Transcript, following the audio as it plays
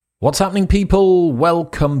What's happening, people?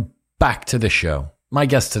 Welcome back to the show. My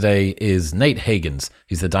guest today is Nate Hagens.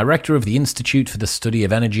 He's the director of the Institute for the Study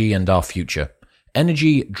of Energy and Our Future.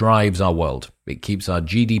 Energy drives our world. It keeps our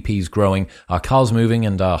GDPs growing, our cars moving,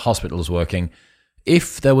 and our hospitals working.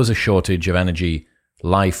 If there was a shortage of energy,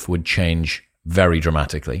 life would change very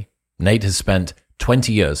dramatically. Nate has spent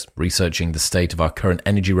 20 years researching the state of our current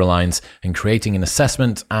energy reliance and creating an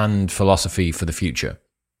assessment and philosophy for the future.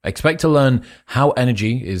 Expect to learn how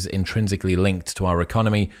energy is intrinsically linked to our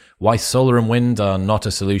economy, why solar and wind are not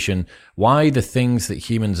a solution, why the things that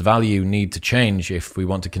humans value need to change if we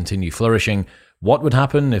want to continue flourishing, what would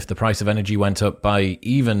happen if the price of energy went up by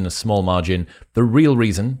even a small margin, the real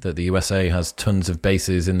reason that the USA has tons of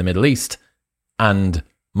bases in the Middle East, and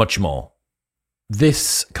much more.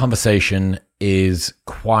 This conversation is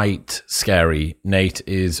quite scary. Nate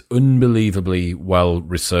is unbelievably well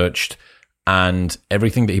researched, and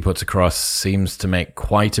everything that he puts across seems to make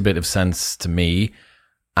quite a bit of sense to me.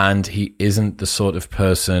 And he isn't the sort of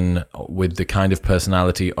person with the kind of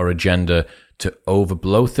personality or agenda to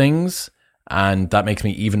overblow things. And that makes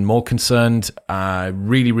me even more concerned. I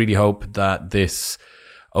really, really hope that this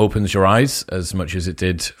opens your eyes as much as it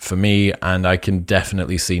did for me. And I can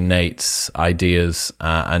definitely see Nate's ideas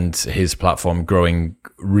and his platform growing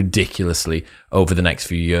ridiculously over the next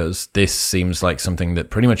few years. This seems like something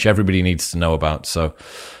that pretty much everybody needs to know about. So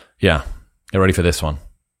yeah, get ready for this one.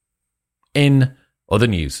 In other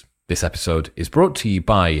news, this episode is brought to you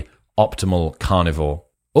by Optimal Carnivore.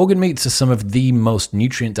 Organ meats are some of the most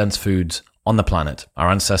nutrient-dense foods on the planet. Our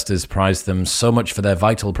ancestors prized them so much for their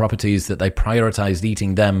vital properties that they prioritized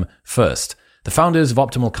eating them first. The founders of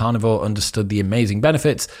Optimal Carnivore understood the amazing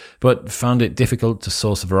benefits, but found it difficult to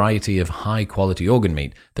source a variety of high-quality organ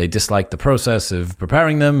meat. They disliked the process of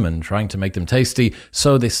preparing them and trying to make them tasty,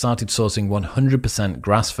 so they started sourcing 100%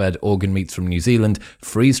 grass-fed organ meats from New Zealand,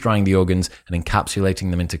 freeze-drying the organs and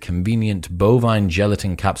encapsulating them into convenient bovine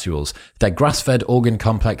gelatin capsules. Their grass-fed organ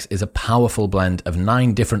complex is a powerful blend of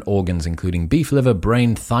 9 different organs, including beef liver,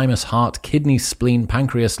 brain, thymus, heart, kidney, spleen,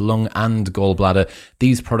 pancreas, lung, and gallbladder.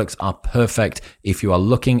 These products are perfect if you are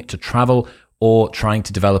looking to travel or trying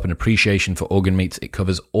to develop an appreciation for organ meats. It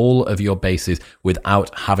covers all of your bases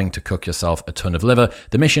without having to cook yourself a ton of liver.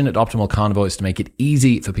 The mission at Optimal Carnivore is to make it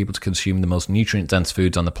easy for people to consume the most nutrient-dense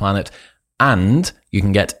foods on the planet. And you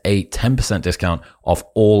can get a 10% discount off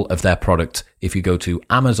all of their products if you go to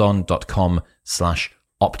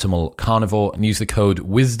amazon.com/Optimal Carnivore and use the code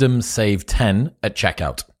WISDOMSAVE10 at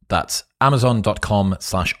checkout. That's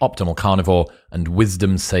amazon.com/Optimal Carnivore and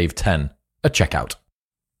WISDOMSAVE10 at checkout.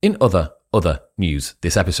 In other news,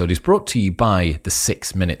 this episode is brought to you by the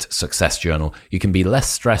 6-Minute Success Journal. You can be less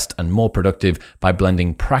stressed and more productive by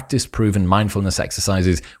blending practice-proven mindfulness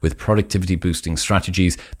exercises with productivity-boosting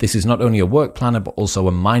strategies. This is not only a work planner, but also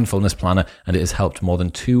a mindfulness planner, and it has helped more than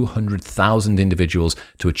 200,000 individuals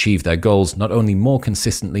to achieve their goals, not only more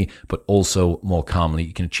consistently, but also more calmly.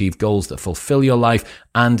 You can achieve goals that fulfill your life,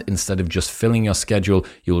 and instead of just filling your schedule,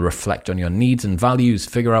 you'll reflect on your needs and values,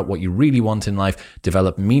 figure out what you really want in life,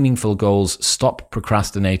 develop meaningful goals, stop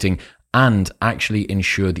procrastinating, and actually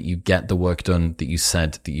ensure that you get the work done that you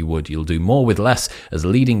said that you would. You'll do more with less, as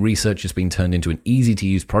leading research has been turned into an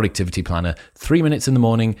easy-to-use productivity planner. 3 minutes in the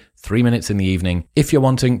morning, 3 minutes in the evening. If you're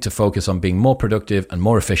wanting to focus on being more productive and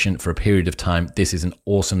more efficient for a period of time, this is an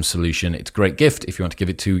awesome solution. It's a great gift if you want to give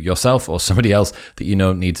it to yourself or somebody else that you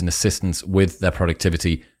know needs an assistance with their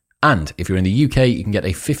productivity. And if you're in the UK, you can get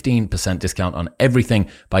a 15% discount on everything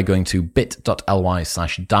by going to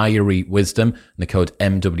bit.ly/diarywisdom and the code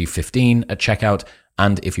MW15 at checkout.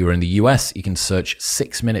 And if you're in the US, you can search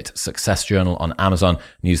 6-Minute Success Journal on Amazon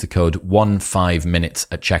and use the code 15minutes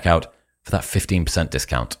at checkout for that 15%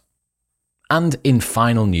 discount. And in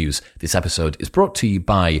final news, this episode is brought to you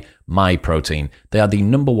by MyProtein. They are the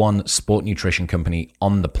 #1 sport nutrition company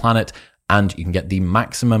on the planet, and you can get the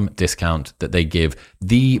maximum discount that they give,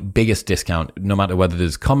 the biggest discount, no matter whether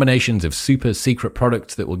there's combinations of super secret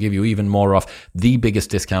products that will give you even more off. The biggest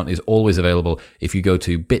discount is always available if you go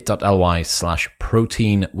to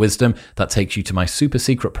bit.ly/proteinwisdom. That takes you to my super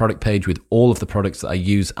secret product page with all of the products that I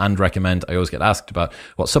use and recommend. I always get asked about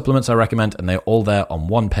what supplements I recommend, and they're all there on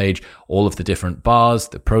one page. All of the different bars,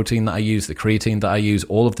 the protein that I use, the creatine that I use,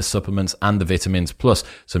 all of the supplements and the vitamins, plus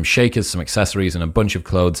some shakers, some accessories, and a bunch of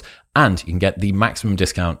clothes. And you can get the maximum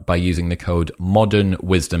discount by using the code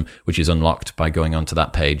MODERNWISDOM, which is unlocked by going onto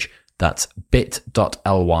that page. That's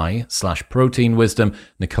bit.ly/proteinwisdom,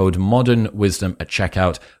 the code MODERNWISDOM at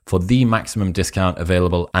checkout for the maximum discount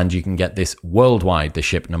available. And you can get this worldwide, the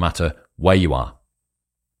ship, no matter where you are.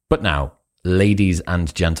 But now, ladies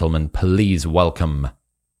and gentlemen, please welcome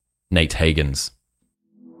Nate Hagens.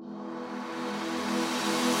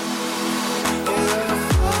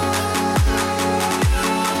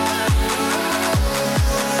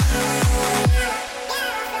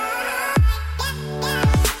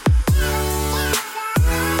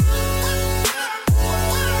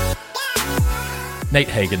 Nate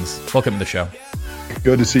Hagans, welcome to the show.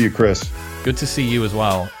 Good to see you, Chris. Good to see you as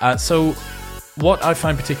well. So what I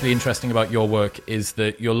find particularly interesting about your work is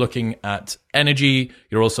that you're looking at energy,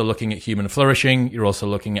 you're also looking at human flourishing, you're also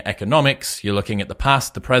looking at economics, you're looking at the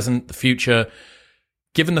past, the present, the future.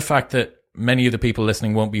 Given the fact that many of the people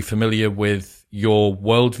listening won't be familiar with your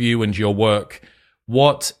worldview and your work,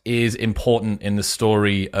 what is important in the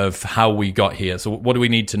story of how we got here? So what do we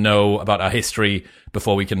need to know about our history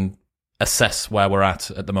before we can assess where we're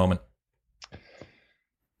at the moment?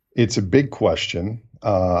 It's a big question.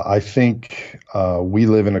 I think we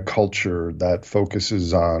live in a culture that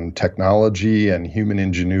focuses on technology and human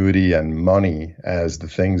ingenuity and money as the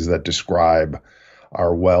things that describe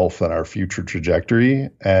our wealth and our future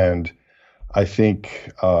trajectory. And I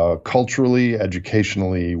think culturally,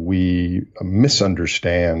 educationally, we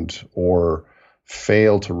misunderstand or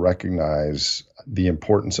fail to recognize the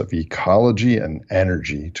importance of ecology and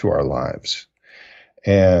energy to our lives.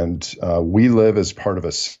 And we live as part of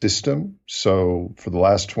a system. So for the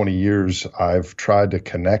last 20 years, I've tried to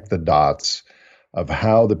connect the dots of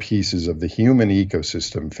how the pieces of the human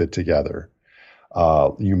ecosystem fit together.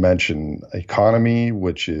 You mentioned economy,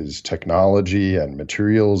 which is technology and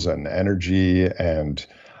materials and energy and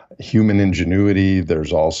human ingenuity.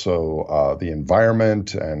 There's also the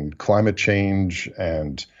environment and climate change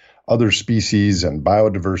and other species and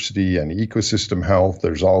biodiversity and ecosystem health.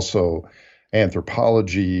 There's also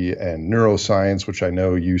anthropology and neuroscience, which I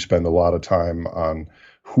know you spend a lot of time on.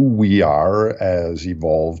 Who we are as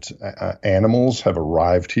evolved animals have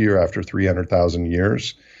arrived here after 300,000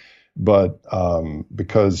 years. But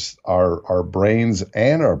because our brains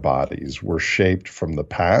and our bodies were shaped from the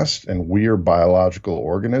past, and we are biological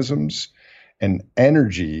organisms, and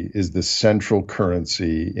energy is the central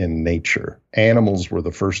currency in nature. Animals were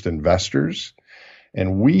the first investors,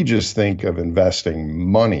 and we just think of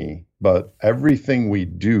investing money, but everything we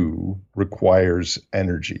do requires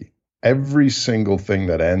energy. Every single thing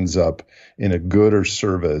that ends up in a good or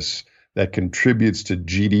service that contributes to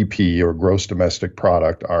GDP or gross domestic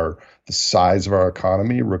product, the size of our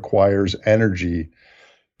economy, requires energy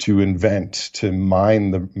to invent, to mine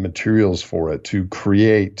the materials for it, to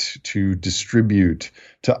create, to distribute,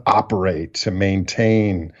 to operate, to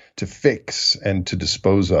maintain, to fix, and to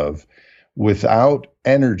dispose of. Without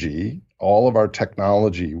energy, all of our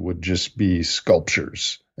technology would just be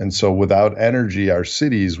sculptures. And so without energy, our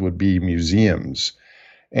cities would be museums.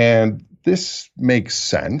 And this makes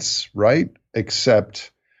sense, right?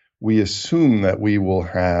 Except we assume that we will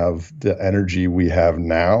have the energy we have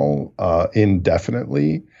now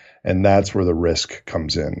indefinitely. And that's where the risk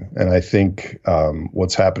comes in. And I think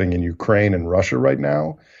what's happening in Ukraine and Russia right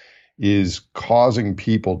now is causing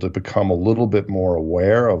people to become a little bit more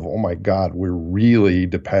aware of, oh my God, we're really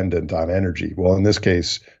dependent on energy. Well, in this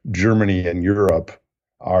case, Germany and Europe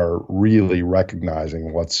are really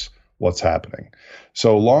recognizing what's happening.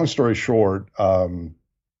 So long story short,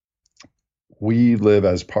 we live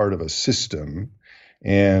as part of a system,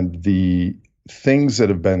 and the things that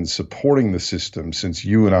have been supporting the system since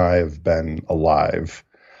you and I have been alive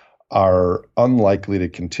are unlikely to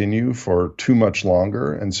continue for too much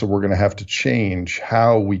longer. And so we're going to have to change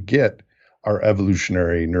how we get our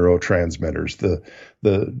evolutionary neurotransmitters,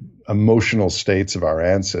 the emotional states of our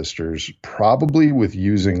ancestors, probably with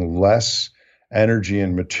using less energy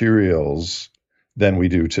and materials than we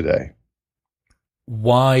do today.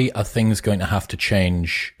 Why are things going to have to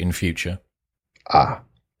change in future?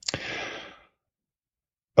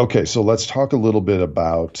 Okay, so let's talk a little bit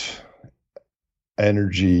about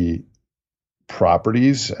energy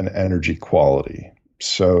properties and energy quality.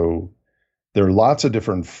 So there are lots of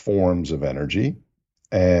different forms of energy,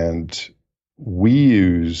 and we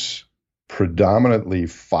use predominantly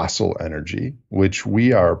fossil energy, which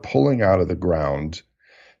we are pulling out of the ground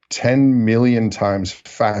 10 million times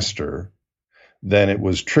faster than it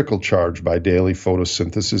was trickle charged by daily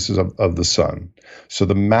photosynthesis of the sun. So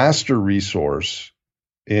the master resource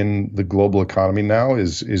in the global economy now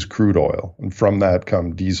is crude oil. And from that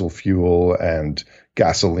come diesel fuel and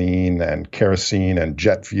gasoline and kerosene and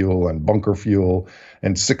jet fuel and bunker fuel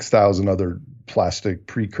and 6,000 other plastic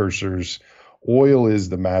precursors. Oil is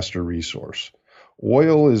the master resource.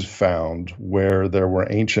 Oil is found where there were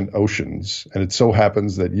ancient oceans. And it so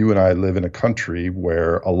happens that you and I live in a country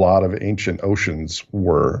where a lot of ancient oceans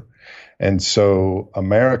were. And so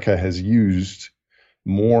America has used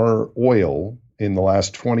more oil in the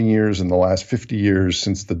last 20 years and the last 50 years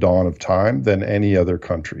since the dawn of time than any other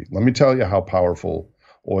country. Let me tell you how powerful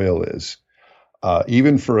oil is.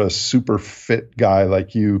 Even for a super fit guy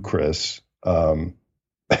like you, Chris,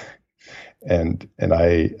 And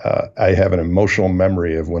I have an emotional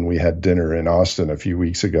memory of when we had dinner in Austin a few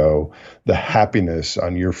weeks ago, the happiness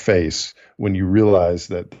on your face when you realized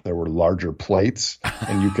that there were larger plates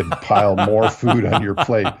and you could pile more food on your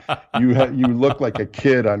plate. You looked like a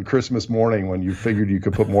kid on Christmas morning when you figured you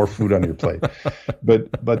could put more food on your plate.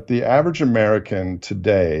 But the average American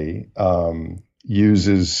today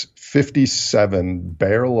uses 57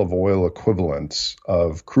 barrel of oil equivalents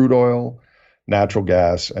of crude oil, natural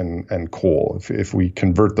gas, and coal, if we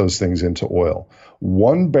convert those things into oil.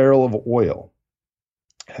 1 barrel of oil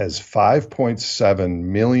has 5.7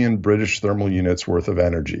 million British thermal units worth of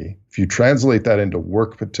energy. If you translate that into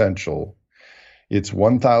work potential, it's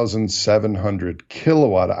 1,700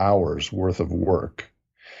 kilowatt hours worth of work.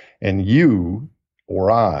 And you or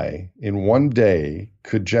I, in one day,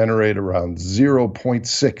 could generate around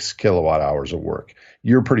 0.6 kilowatt hours of work.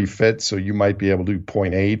 You're pretty fit, so you might be able to do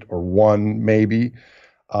 0.8 or 1 maybe.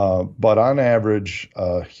 But on average,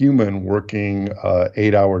 a human working an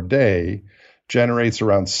 8-hour day generates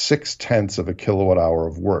around 0.6 of a kilowatt hour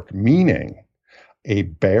of work, meaning a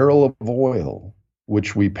barrel of oil,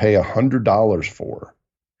 which we pay $100 for,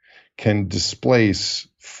 can displace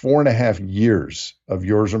 4.5 years of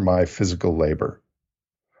yours or my physical labor.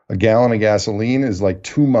 A gallon of gasoline is like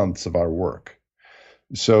 2 months of our work.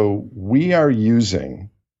 So we are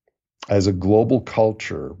using, as a global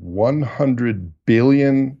culture, 100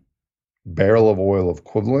 billion barrel of oil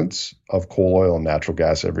equivalents of coal, oil, and natural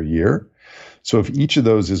gas every year. So if each of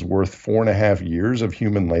those is worth 4.5 years of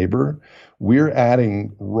human labor, we're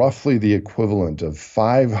adding roughly the equivalent of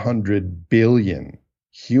 500 billion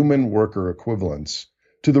human worker equivalents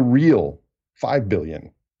to the real 5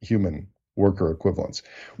 billion human worker equivalents.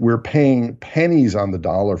 We're paying pennies on the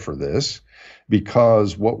dollar for this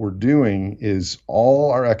because what we're doing is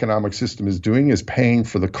all our economic system is doing is paying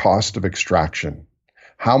for the cost of extraction.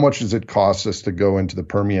 How much does it cost us to go into the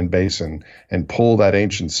Permian Basin and pull that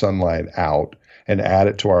ancient sunlight out and add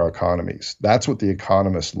it to our economies? That's what the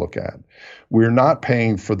economists look at. We're not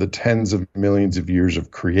paying for the tens of millions of years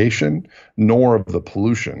of creation, nor of the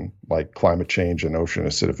pollution like climate change and ocean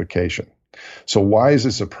acidification. So why is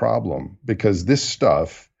this a problem? Because this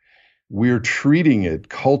stuff, we're treating it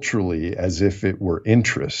culturally as if it were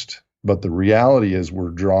interest. But the reality is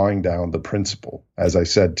we're drawing down the principal, as I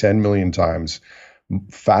said 10 million times,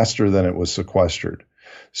 faster than it was sequestered.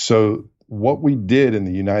 So what we did in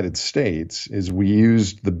the United States is we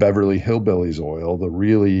used the Beverly Hillbillies oil, the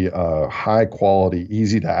really high quality,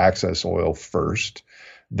 easy to access oil first.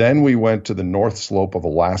 Then we went to the North Slope of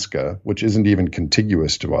Alaska, which isn't even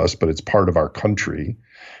contiguous to us, but it's part of our country,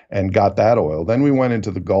 and got that oil. Then we went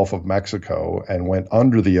into the Gulf of Mexico and went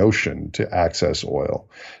under the ocean to access oil.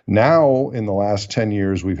 Now, in the last 10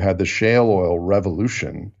 years, we've had the shale oil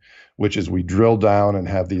revolution, which is we drill down and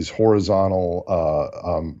have these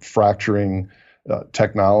horizontal fracturing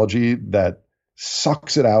technology that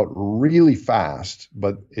sucks it out really fast,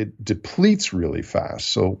 but it depletes really fast.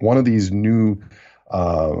 So one of these new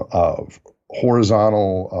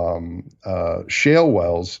horizontal shale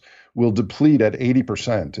wells will deplete at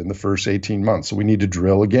 80% in the first 18 months. So we need to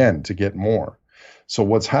drill again to get more. So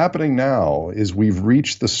what's happening now is we've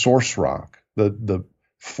reached the source rock, the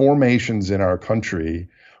formations in our country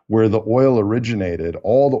where the oil originated.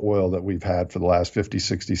 All the oil that we've had for the last 50,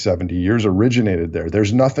 60, 70 years originated there.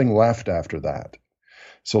 There's nothing left after that.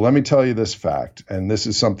 So let me tell you this fact, and this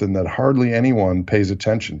is something that hardly anyone pays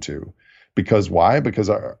attention to. Because why? Because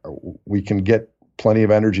we can get plenty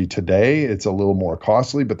of energy today. It's a little more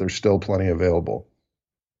costly, but there's still plenty available.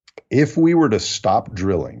 If we were to stop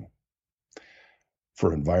drilling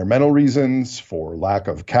for environmental reasons, for lack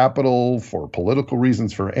of capital, for political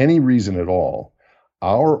reasons, for any reason at all,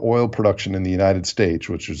 our oil production in the United States,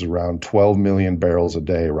 which is around 12 million barrels a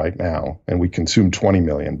day right now, and we consume 20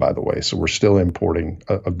 million, by the way, so we're still importing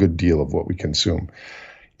a good deal of what we consume.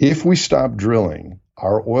 If we stop drilling,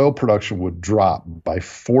 our oil production would drop by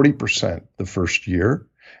 40% the first year,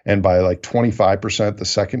 and by like 25% the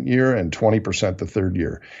second year, and 20% the third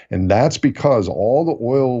year. And that's because all the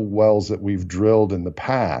oil wells that we've drilled in the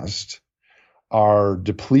past are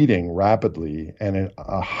depleting rapidly, and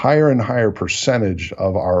a higher and higher percentage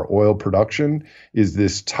of our oil production is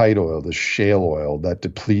this tight oil, this shale oil that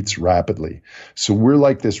depletes rapidly. So we're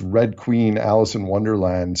like this Red Queen, Alice in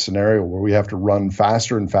Wonderland scenario where we have to run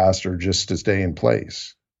faster and faster just to stay in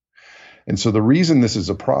place. And so the reason this is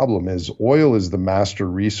a problem is oil is the master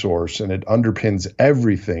resource, and it underpins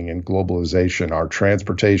everything in globalization, our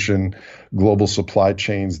transportation, global supply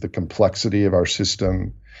chains, the complexity of our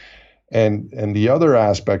system. And the other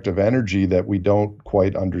aspect of energy that we don't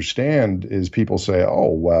quite understand is people say, oh,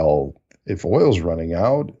 well, if oil's running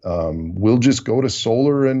out, we'll just go to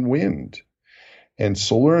solar and wind. And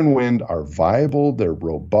solar and wind are viable, they're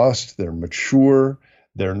robust, they're mature,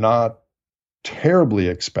 they're not terribly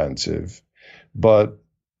expensive. But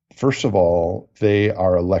first of all, they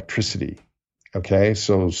are electricity. Okay,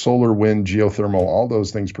 so solar, wind, geothermal, all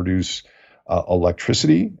those things produce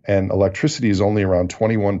electricity, and electricity is only around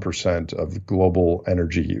 21% of global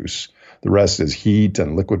energy use. The rest is heat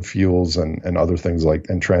and liquid fuels and other things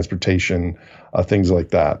and transportation, things like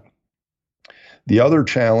that. The other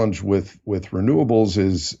challenge with renewables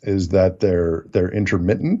is that they're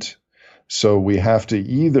intermittent. So we have to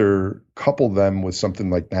either couple them with something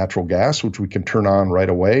like natural gas, which we can turn on right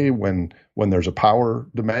away when there's a power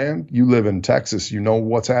demand. You live in Texas, you know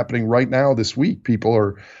what's happening right now this week.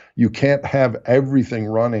 You can't have everything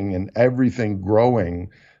running and everything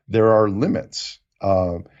growing. There are limits.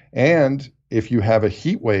 And if you have a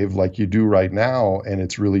heat wave like you do right now, and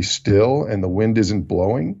it's really still and the wind isn't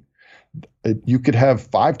blowing, you could have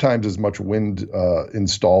 5 times as much wind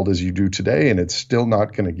installed as you do today, and it's still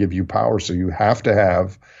not going to give you power. So you have to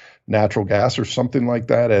have natural gas or something like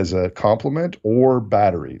that as a complement, or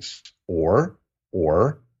batteries, or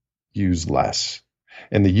use less.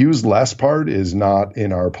 And the use less part is not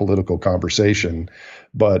in our political conversation,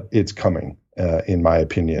 but it's coming, in my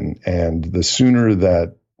opinion. And the sooner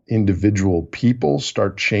that individual people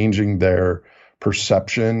start changing their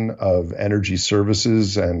perception of energy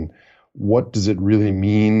services and what does it really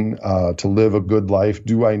mean to live a good life?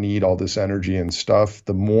 Do I need all this energy and stuff?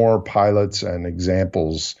 The more pilots and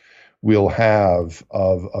examples we'll have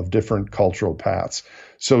of different cultural paths.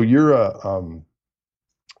 So you're a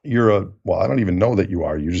well, I don't even know that you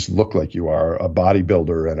are. You just look like you are a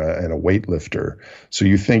bodybuilder and a weightlifter. So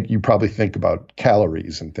you probably think about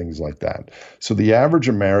calories and things like that. So the average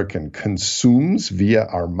American consumes via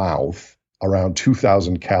our mouth around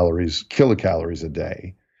 2,000 kilocalories a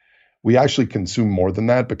day. We actually consume more than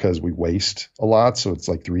that because we waste a lot. So it's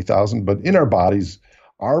like 3,000. But in our bodies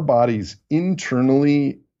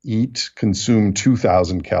internally consume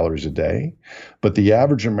 2,000 calories a day. But the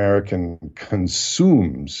average American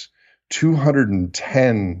consumes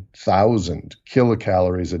 210,000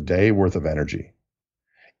 kilocalories a day worth of energy.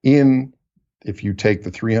 If you take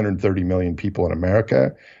the 330 million people in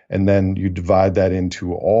America, and then you divide that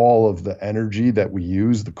into all of the energy that we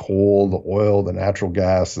use, the coal, the oil, the natural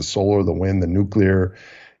gas, the solar, the wind, the nuclear,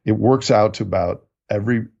 it works out to about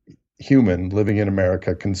every human living in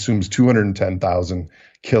America consumes 210,000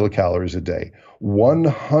 kilocalories a day,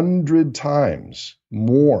 100 times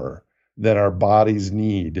more than our bodies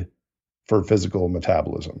need for physical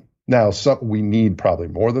metabolism. Now, we need probably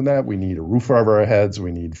more than that. We need a roof over our heads.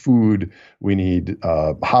 We need food. We need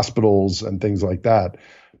hospitals and things like that.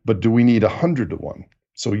 But do we need 100 to 1?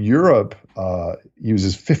 So Europe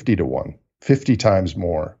uses 50 to 1, 50 times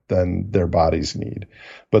more than their bodies need.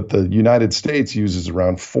 But the United States uses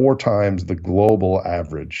around 4 times the global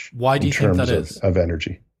average. Why do you think that is? Of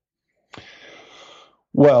energy.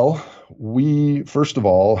 Well, we, first of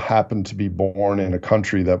all, happen to be born in a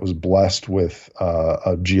country that was blessed with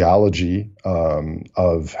a geology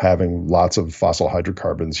of having lots of fossil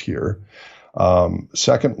hydrocarbons here.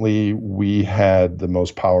 Secondly, we had the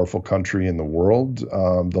most powerful country in the world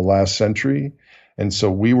the last century. And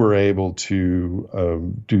so we were able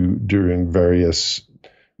to do during various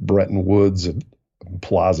Bretton Woods and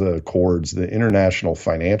Plaza Accords, the international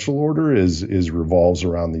financial order revolves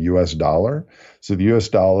around the US dollar. So the US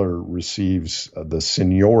dollar receives the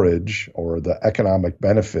seigniorage or the economic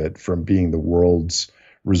benefit from being the world's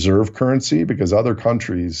reserve currency, because other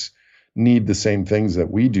countries need the same things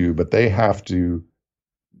that we do, but they have to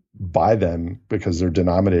buy them because they're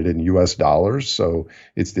denominated in US dollars. So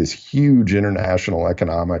it's this huge international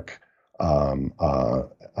economic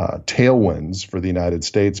tailwinds for the United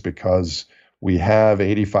States because we have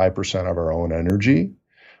 85% of our own energy,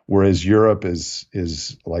 whereas Europe is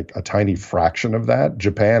like a tiny fraction of that.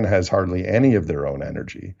 Japan has hardly any of their own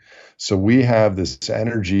energy. So we have this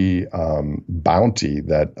energy bounty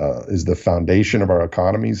that is the foundation of our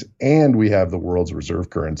economies, and we have the world's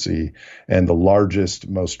reserve currency and the largest,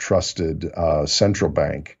 most trusted central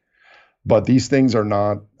bank. But these things are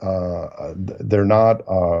not, they're not,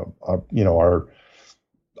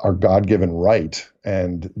 our God-given right,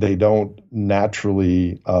 and they don't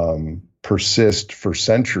naturally persist for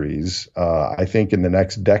centuries. I think in the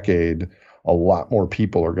next decade, a lot more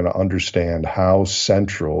people are going to understand how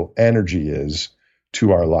central energy is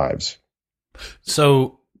to our lives.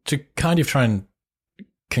 So to kind of try and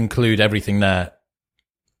conclude everything there,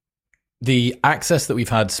 the access that we've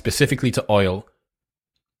had specifically to oil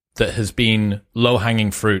that has been low-hanging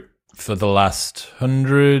fruit for the last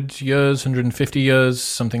 100 years, 150 years,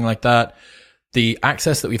 something like that. The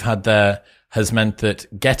access that we've had there has meant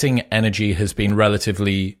that getting energy has been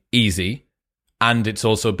relatively easy, and it's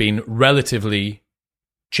also been relatively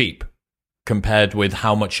cheap compared with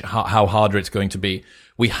how harder it's going to be.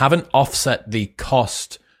 We haven't offset the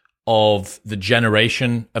cost of the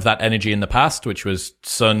generation of that energy in the past, which was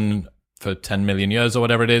sun for 10 million years or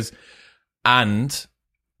whatever it is. And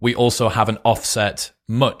we also haven't offset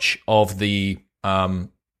much of the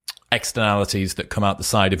externalities that come out the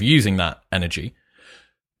side of using that energy.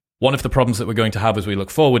 One of the problems that we're going to have as we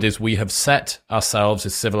look forward is we have set ourselves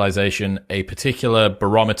as civilization a particular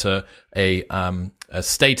barometer, a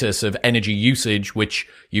status of energy usage, which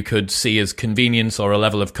you could see as convenience or a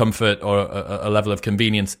level of comfort or a level of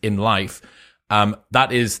convenience in life.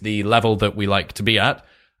 That is the level that we like to be at.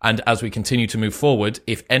 And as we continue to move forward,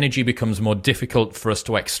 if energy becomes more difficult for us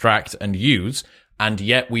to extract and use, and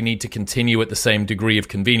yet we need to continue at the same degree of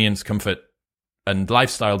convenience, comfort, and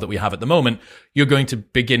lifestyle that we have at the moment, you're going to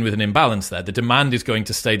begin with an imbalance there. The demand is going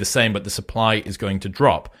to stay the same, but the supply is going to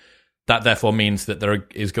drop. That therefore means that there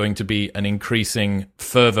is going to be an increasing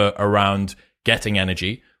fervor around getting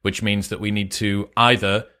energy, which means that we need to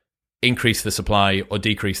either increase the supply or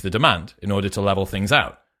decrease the demand in order to level things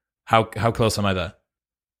out. How close am I there?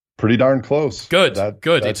 Pretty darn close. Good.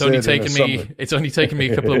 It's only taken me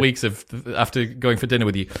a couple of weeks after going for dinner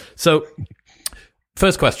with you. So,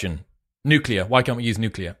 first question. Nuclear. Why can't we use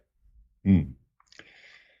nuclear?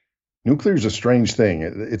 Nuclear is a strange thing.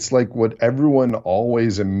 It's like what everyone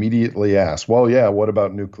always immediately asks. Well, yeah, what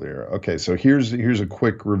about nuclear? Okay, so here's a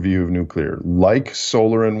quick review of nuclear. Like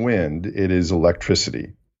solar and wind, it is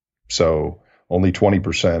electricity. So only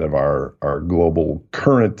 20% of our global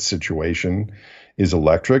current situation is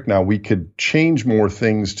electric. Now, we could change more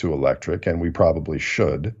things to electric, and we probably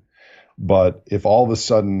should. But if all of a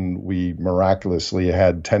sudden we miraculously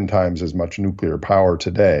had 10 times as much nuclear power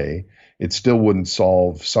today, it still wouldn't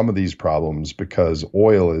solve some of these problems because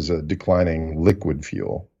oil is a declining liquid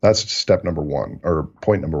fuel. That's step number one, or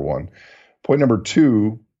point number one. Point number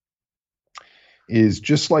two is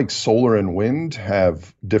just like solar and wind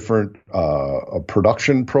have different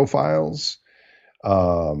production profiles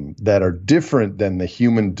that are different than the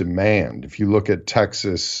human demand. If you look at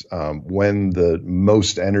Texas, when the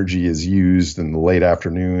most energy is used in the late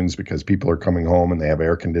afternoons because people are coming home and they have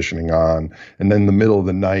air conditioning on, and then in the middle of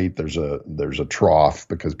the night there's a trough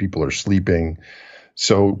because people are sleeping.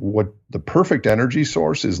 So what the perfect energy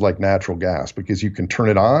source is like natural gas, because you can turn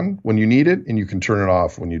it on when you need it and you can turn it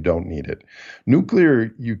off when you don't need it.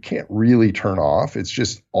 Nuclear, you can't really turn off. It's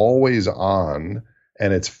just always on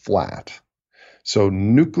and it's flat. So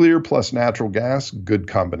nuclear plus natural gas, good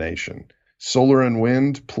combination. Solar and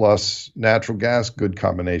wind plus natural gas, good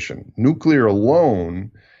combination. Nuclear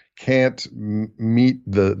alone can't meet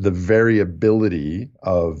the variability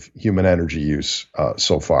of human energy use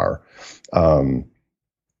so far.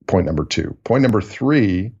 Point number two. Point number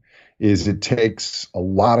three is it takes a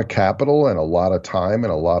lot of capital and a lot of time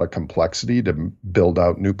and a lot of complexity to build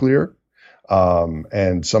out nuclear.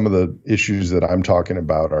 And some of the issues that I'm talking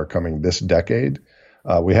about are coming this decade.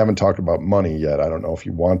 We haven't talked about money yet. I don't know if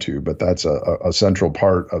you want to, but that's a central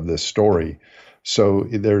part of this story. So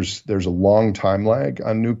there's a long time lag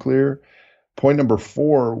on nuclear. Point number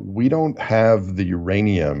four, we don't have the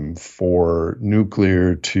uranium for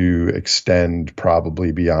nuclear to extend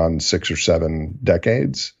probably beyond 6 or 7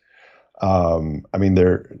 decades.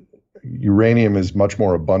 Uranium is much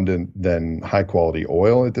more abundant than high quality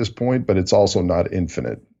oil at this point, but it's also not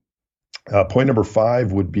infinite. Point number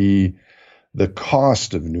five would be the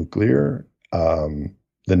cost of nuclear. The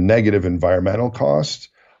negative environmental costs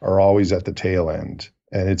are always at the tail end.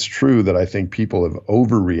 And it's true that I think people have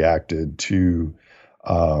overreacted to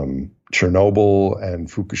Chernobyl and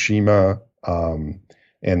Fukushima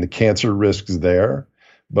and the cancer risks there.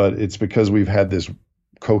 But it's because we've had this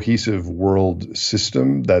cohesive world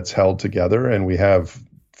system that's held together, and we have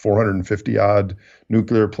 450 odd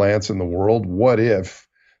nuclear plants in the world. What if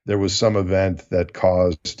there was some event that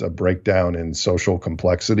caused a breakdown in social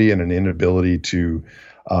complexity and an inability to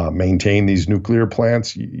maintain these nuclear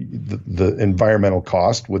plants? The environmental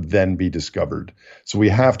cost would then be discovered. So we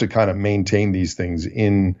have to kind of maintain these things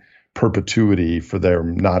in perpetuity for there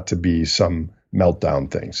not to be some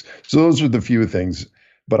meltdown things. So those are the few things.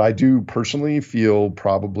 But I do personally feel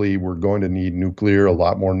probably we're going to need nuclear, a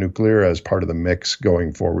lot more nuclear as part of the mix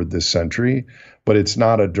going forward this century. But it's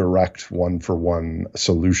not a direct one-for-one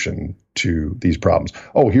solution to these problems.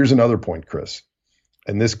 Oh, here's another point, Chris.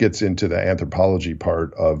 And this gets into the anthropology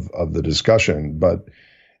part of the discussion. But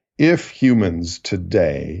if humans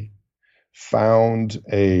today found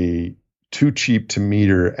a too cheap to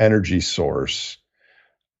meter energy source,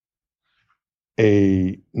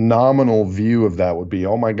 a nominal view of that would be,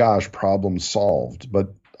 oh my gosh, problem solved.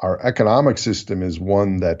 But our economic system is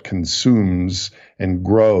one that consumes and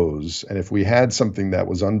grows. And if we had something that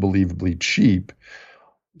was unbelievably cheap,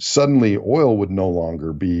 suddenly oil would no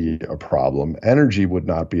longer be a problem. Energy would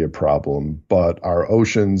not be a problem, but our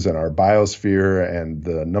oceans and our biosphere and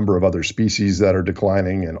the number of other species that are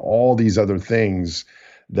declining and all these other things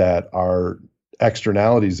that are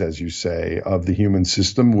externalities, as you say, of the human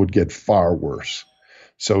system would get far worse.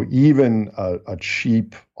 So even a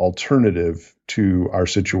cheap alternative to our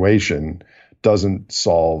situation doesn't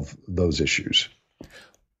solve those issues.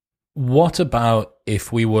 What about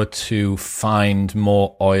if we were to find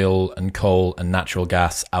more oil and coal and natural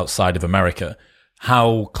gas outside of America?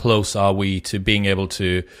 How close are we to being able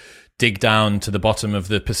to dig down to the bottom of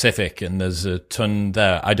the Pacific and there's a ton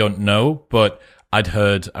there? I don't know, but I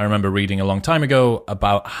remember reading a long time ago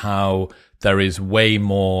about how there is way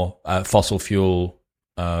more fossil fuel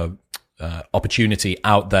opportunity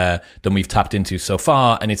out there than we've tapped into so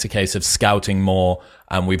far, and it's a case of scouting more,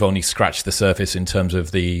 and we've only scratched the surface in terms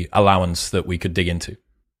of the allowance that we could dig into.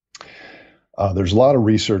 There's a lot of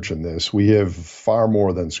research in this. We have far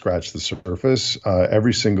more than scratched the surface.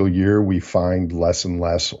 Every single year we find less and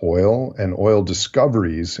less oil, and oil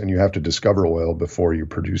discoveries, and you have to discover oil before you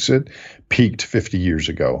produce it, peaked 50 years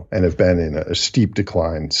ago and have been in a steep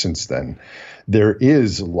decline since then. There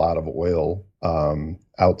is a lot of oil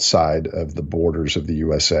outside of the borders of the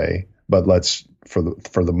USA, but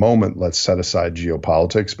for the moment, let's set aside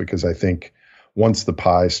geopolitics, because I think once the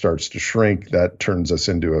pie starts to shrink, that turns us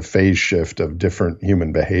into a phase shift of different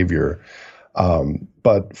human behavior.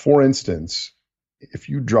 But for instance, if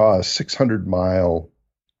you draw a 600-mile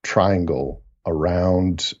triangle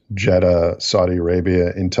around Jeddah, Saudi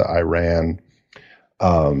Arabia, into Iran,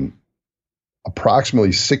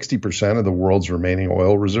 approximately 60% of the world's remaining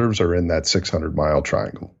oil reserves are in that 600-mile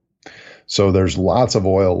triangle. So there's lots of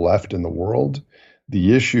oil left in the world.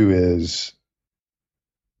 The issue is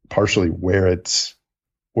partially where it's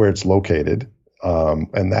located,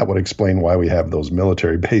 and that would explain why we have those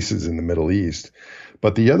military bases in the Middle East.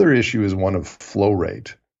 But the other issue is one of flow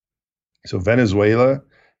rate. So Venezuela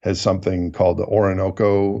has something called the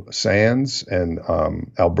Orinoco Sands, and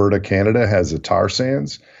Alberta, Canada, has the tar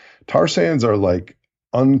sands. Tar sands are like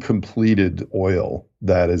uncompleted oil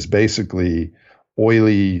that is basically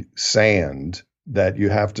oily sand that you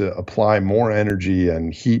have to apply more energy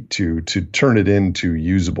and heat to turn it into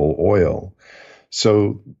usable oil.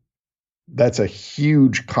 So that's a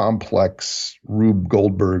huge, complex Rube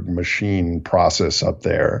Goldberg machine process up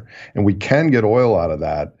there. And we can get oil out of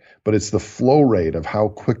that, but it's the flow rate of how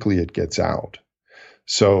quickly it gets out.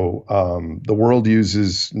 So the world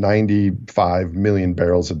uses 95 million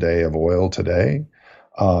barrels a day of oil today.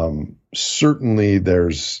 Certainly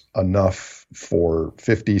there's enough for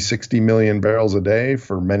 50, 60 million barrels a day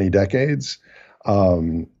for many decades.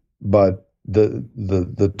 But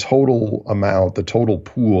the total amount, the total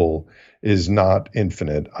pool is not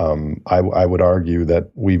infinite. I would argue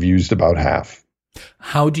that we've used about half.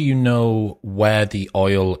 How do you know where the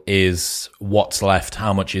oil is, what's left,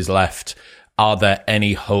 how much is left? Are there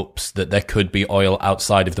any hopes that there could be oil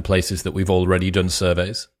outside of the places that we've already done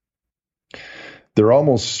surveys? There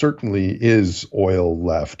almost certainly is oil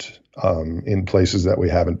left in places that we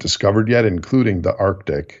haven't discovered yet, including the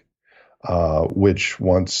Arctic, which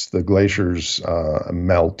once the glaciers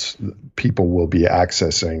melt, people will be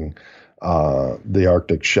accessing the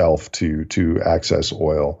Arctic shelf to access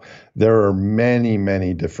oil. There are many,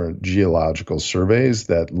 many different geological surveys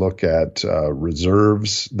that look at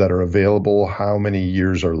reserves that are available, how many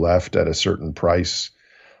years are left at a certain price.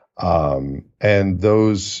 And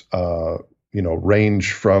those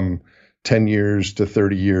range from 10 years to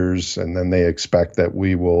 30 years, and then they expect that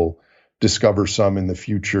we will discover some in the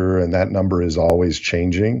future, and that number is always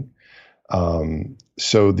changing.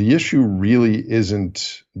 So the issue really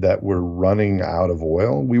isn't that we're running out of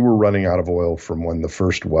oil. We were running out of oil from when the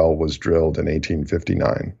first well was drilled in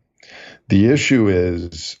 1859. The issue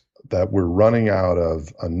is that we're running out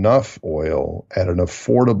of enough oil at an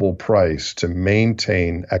affordable price to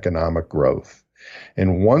maintain economic growth.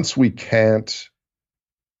 And once we can't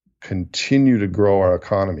continue to grow our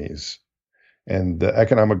economies, and the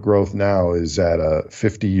economic growth now is at a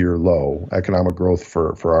 50-year low. Economic growth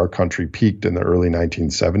for our country peaked in the early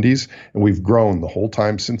 1970s, and we've grown the whole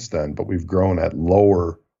time since then, but we've grown at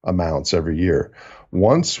lower amounts every year.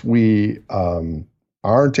 Once we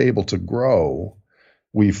aren't able to grow,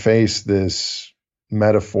 we face this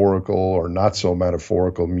metaphorical or not so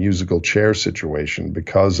metaphorical musical chair situation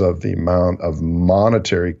because of the amount of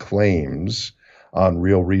monetary claims on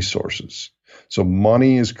real resources. So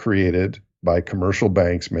money is created by commercial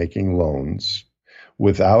banks making loans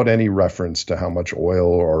without any reference to how much oil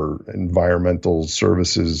or environmental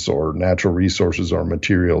services or natural resources or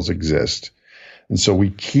materials exist. And so we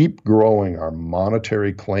keep growing our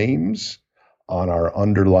monetary claims on our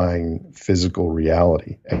underlying physical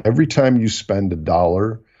reality. And every time you spend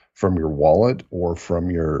 $1 from your wallet or from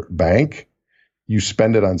your bank, you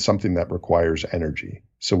spend it on something that requires energy.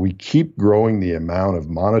 So we keep growing the amount of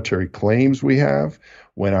monetary claims we have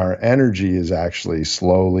when our energy is actually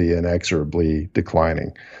slowly, inexorably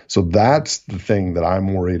declining. So that's the thing that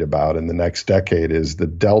I'm worried about in the next decade, is the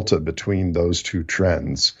delta between those two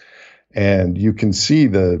trends. And you can see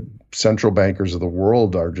the central bankers of the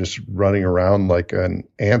world are just running around like an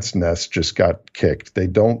ant's nest just got kicked. They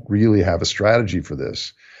don't really have a strategy for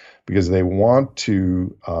this because they want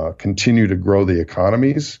to continue to grow the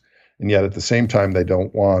economies. And yet at the same time, they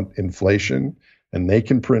don't want inflation. And they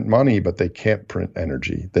can print money, but they can't print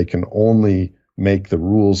energy. They can only make the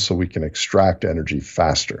rules so we can extract energy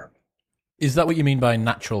faster. Is that what you mean by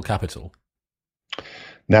natural capital?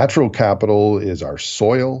 Natural capital is our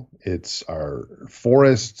soil, it's our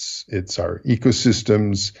forests, it's our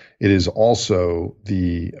ecosystems. It is also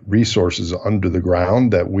the resources under the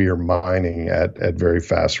ground that we are mining at very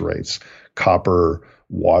fast rates. Copper,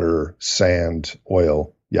 water, sand,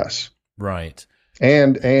 oil, yes. Right.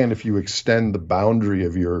 And if you extend the boundary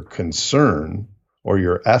of your concern or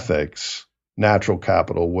your ethics, natural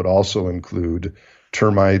capital would also include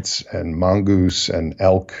termites and mongoose and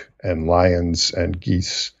elk and lions and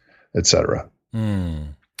geese, etc.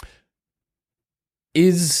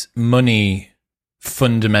 Is money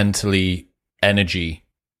fundamentally energy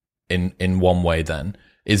in one way then?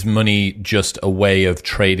 Is money just a way of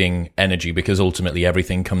trading energy because ultimately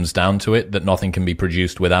everything comes down to it, that nothing can be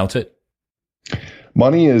produced without it?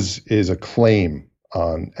 Money is a claim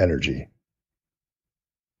on energy.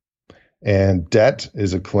 And debt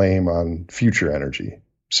is a claim on future energy.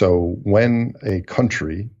 So when a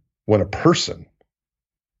person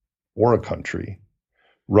or a country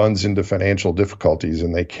runs into financial difficulties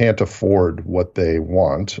and they can't afford what they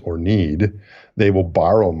want or need, they will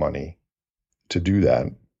borrow money to do that.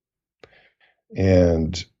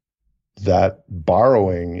 And that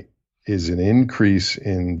borrowing is an increase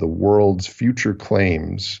in the world's future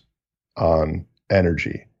claims on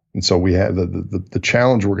energy. And so we have the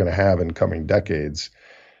challenge we're going to have in coming decades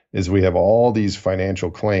is we have all these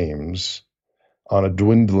financial claims on a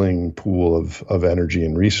dwindling pool of energy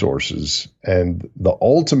and resources. And the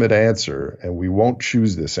ultimate answer, and we won't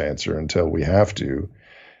choose this answer until we have to,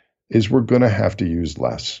 is we're going to have to use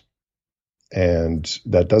less. And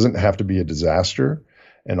that doesn't have to be a disaster.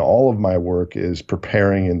 And all of my work is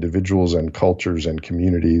preparing individuals and cultures and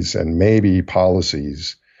communities and maybe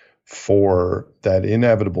policies for that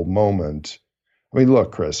inevitable moment. I mean,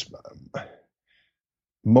 look, Chris,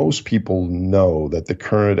 most people know that the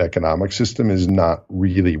current economic system is not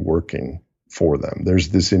really working for them. There's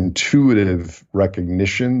this intuitive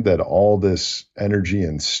recognition that all this energy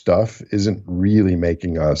and stuff isn't really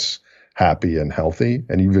making us happy and healthy.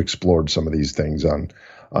 And you've explored some of these things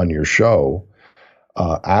on your show.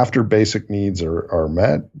 After basic needs are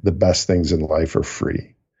met, the best things in life are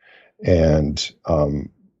free. And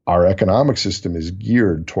our economic system is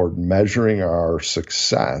geared toward measuring our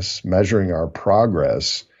success, measuring our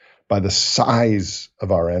progress by the size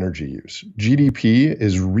of our energy use. GDP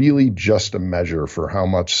is really just a measure for how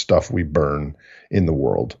much stuff we burn in the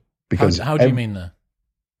world. Because how do you mean that?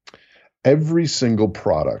 Every single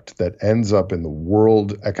product that ends up in the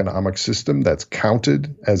world economic system that's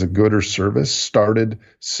counted as a good or service started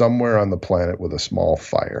somewhere on the planet with a small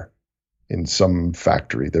fire in some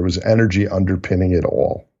factory. There was energy underpinning it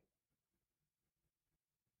all.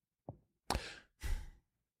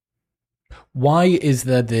 Why is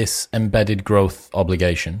there this embedded growth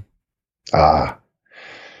obligation?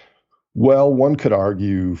 Well, one could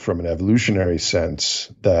argue from an evolutionary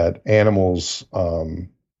sense that animals,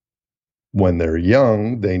 when they're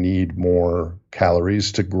young, they need more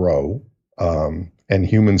calories to grow. And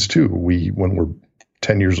humans too. When we're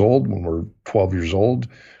 10 years old, when we're 12 years old,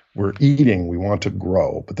 we're eating, we want to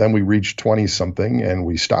grow. But then we reach 20 something and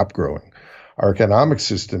we stop growing. Our economic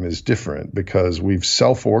system is different because we've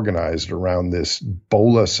self-organized around this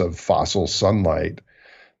bolus of fossil sunlight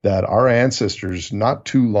that our ancestors not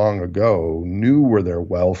too long ago knew where their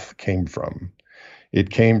wealth came from.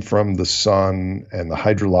 It came from the sun and the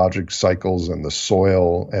hydrologic cycles and the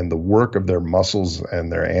soil and the work of their muscles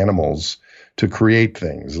and their animals to create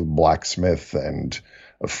things, a blacksmith and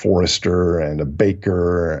a forester and a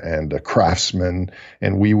baker and a craftsman.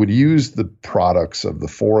 And we would use the products of the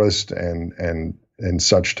forest and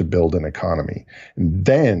such to build an economy. And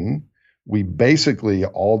then we basically,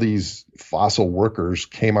 all these fossil workers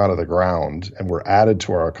came out of the ground and were added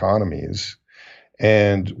to our economies.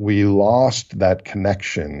 And we lost that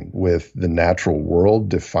connection with the natural world,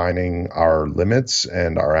 defining our limits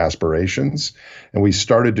and our aspirations. And we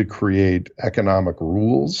started to create economic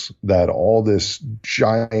rules that all this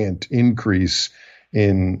giant increase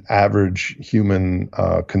in average human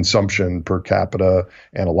consumption per capita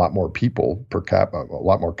and a lot more people a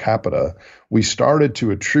lot more capita, we started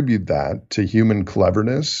to attribute that to human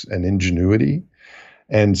cleverness and ingenuity.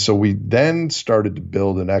 And so we then started to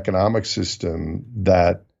build an economic system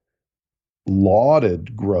that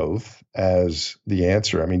lauded growth as the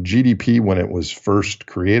answer. I mean, GDP, when it was first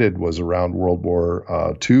created, was around World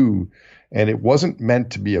War II, and it wasn't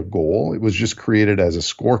meant to be a goal. It was just created as a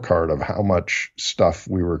scorecard of how much stuff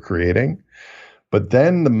we were creating. But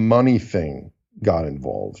then the money thing got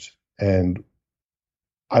involved. And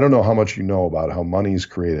I don't know how much you know about how money is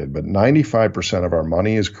created, but 95% of our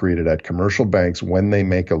money is created at commercial banks when they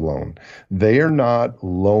make a loan. They are not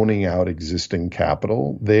loaning out existing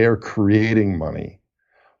capital. They are creating money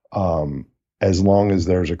as long as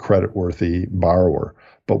there's a creditworthy borrower.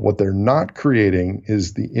 But what they're not creating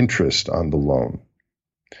is the interest on the loan.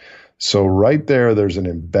 So right there's an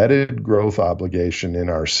embedded growth obligation in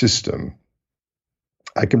our system.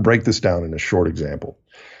 I can break this down in a short example.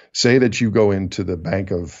 Say that you go into the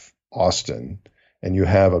Bank of Austin and you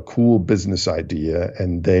have a cool business idea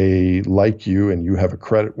and they like you and you have a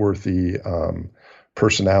creditworthy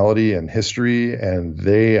personality and history and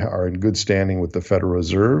they are in good standing with the Federal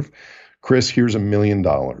Reserve. Chris, here's $1 million.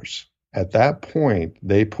 At that point,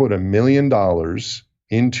 they put $1 million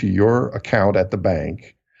into your account at the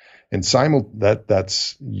bank, and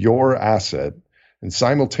that's your asset. And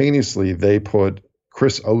simultaneously, they put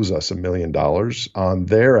Chris owes us $1 million on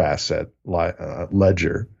their asset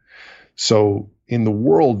ledger. So in the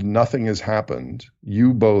world, nothing has happened.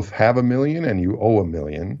 You both have $1 million and you owe $1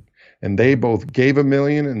 million, and they both gave $1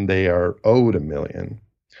 million and they are owed $1 million.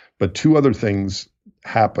 But two other things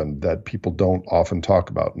happened that people don't often talk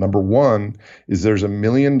about. Number one is there's $1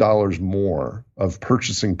 million more of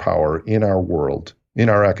purchasing power in our world, in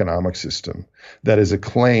our economic system, that is a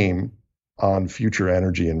claim on future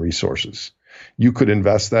energy and resources. You could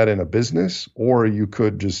invest that in a business, or you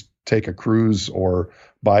could just take a cruise or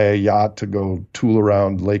buy a yacht to go tool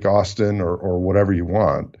around Lake Austin or whatever you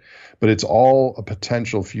want. But it's all a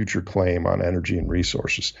potential future claim on energy and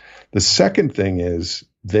resources. The second thing is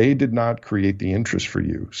they did not create the interest for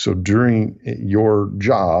you. So during your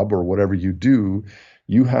job or whatever you do,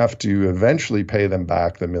 you have to eventually pay them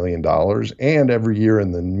back the $1 million. And every year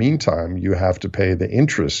in the meantime, you have to pay the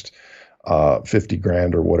interest, 50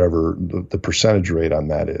 grand or whatever the percentage rate on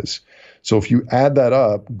that is. So if you add that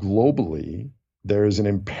up globally, there is an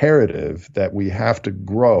imperative that we have to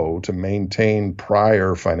grow to maintain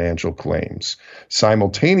prior financial claims.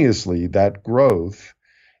 Simultaneously, that growth,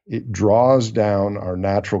 it draws down our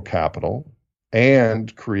natural capital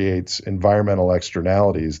and creates environmental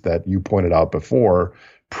externalities that you pointed out before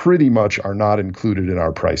pretty much are not included in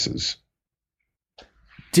our prices.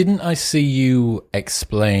 Didn't I see you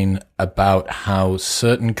explain about how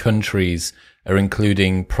certain countries are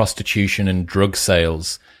including prostitution and drug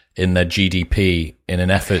sales in their GDP in an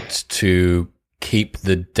effort to keep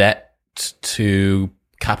the debt to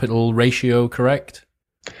capital ratio correct?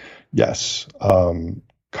 Yes.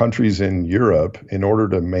 Countries in Europe, in order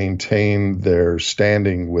to maintain their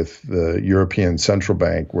standing with the European Central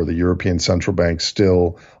Bank, where the European Central Bank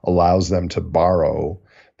still allows them to borrow,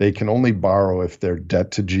 they can only borrow if their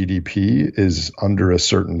debt to GDP is under a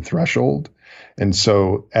certain threshold. And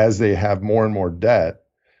so as they have more and more debt,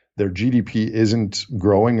 their GDP isn't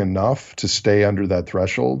growing enough to stay under that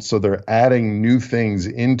threshold. So they're adding new things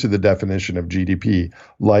into the definition of GDP,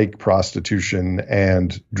 like prostitution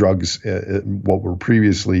and drugs, what were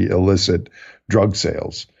previously illicit drug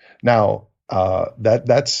sales. Now,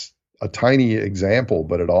 that's a tiny example,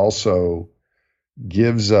 but it also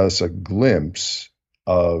gives us a glimpse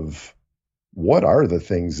of what are the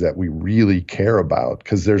things that we really care about?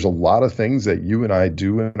 Because there's a lot of things that you and I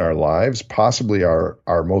do in our lives, possibly our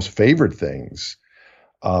most favorite things,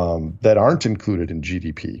 that aren't included in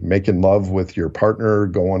GDP. Making love with your partner,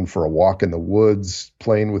 going for a walk in the woods,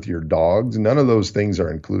 playing with your dogs, none of those things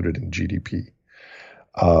are included in GDP.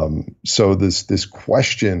 So this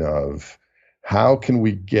question of how can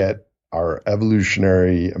we get our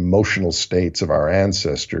evolutionary emotional states of our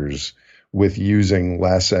ancestors with using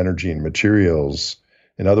less energy and materials.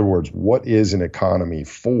 In other words, what is an economy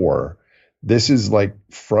for? This is like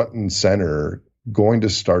front and center going to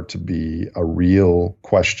start to be a real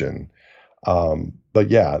question. But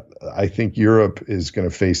yeah, I think Europe is going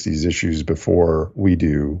to face these issues before we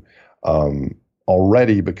do,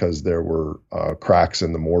 already, because there were cracks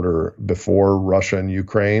in the mortar before Russia and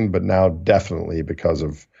Ukraine, but now definitely because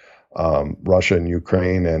of Russia and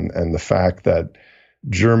Ukraine, and the fact that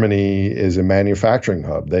Germany is a manufacturing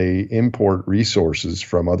hub. They import resources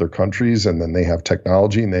from other countries, and then they have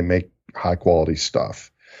technology and they make high quality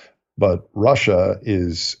stuff. But Russia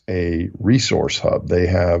is a resource hub. They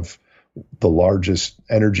have the largest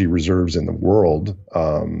energy reserves in the world,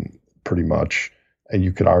 pretty much. And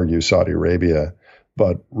you could argue Saudi Arabia,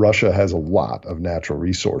 but Russia has a lot of natural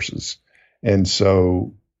resources. And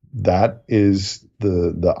so that is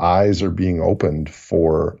the eyes are being opened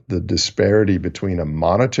for the disparity between a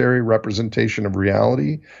monetary representation of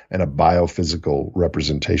reality and a biophysical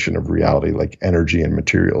representation of reality, like energy and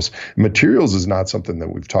materials. Materials is not something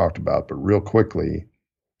that we've talked about, but real quickly,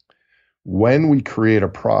 when we create a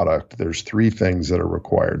product, there's three things that are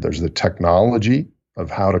required. There's the technology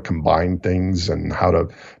of how to combine things and how to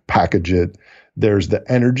package it. There's the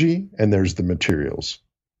energy, and there's the materials.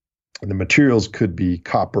 And the materials could be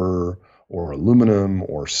copper or aluminum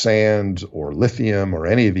or sand or lithium or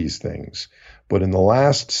any of these things. But in the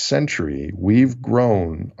last century, we've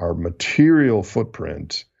grown our material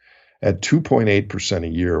footprint at 2.8% a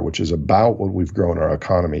year, which is about what we've grown our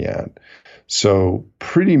economy at. So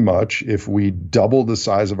pretty much if we double the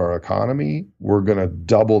size of our economy, we're going to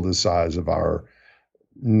double the size of our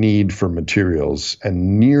need for materials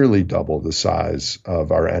and nearly double the size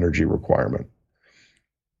of our energy requirement.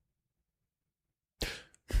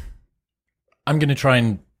 I'm going to try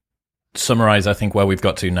and summarize, I think, where we've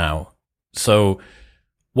got to now. So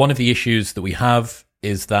one of the issues that we have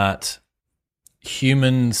is that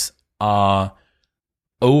humans are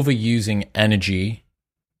overusing energy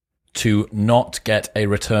to not get a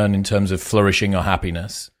return in terms of flourishing or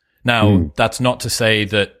happiness. Now, that's not to say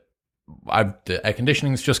that the air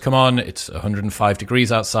conditioning's just come on, it's 105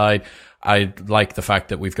 degrees outside. I like the fact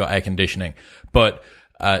that we've got air conditioning. But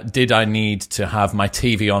did I need to have my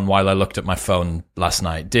TV on while I looked at my phone last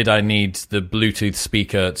night? Did I need the Bluetooth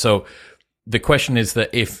speaker? So the question is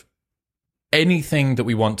that if anything that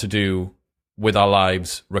we want to do with our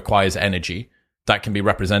lives requires energy, that can be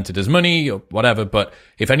represented as money or whatever, but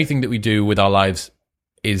if anything that we do with our lives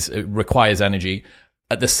requires energy,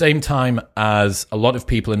 at the same time as a lot of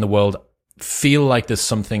people in the world feel like there's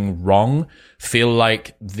something wrong, feel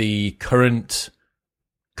like the current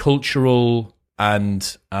cultural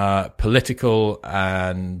and political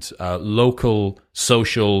and local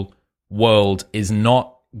social world is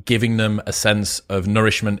not giving them a sense of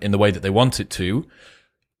nourishment in the way that they want it to,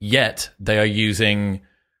 yet they are using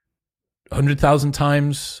 100,000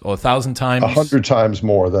 times or 1,000 times, 100 times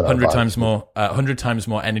more than 100 times more, 100 times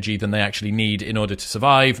more energy than they actually need in order to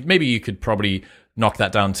survive. Maybe you could probably knock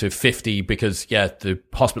that down to 50 because, the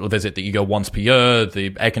hospital visit that you go once per year,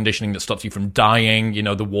 the air conditioning that stops you from dying,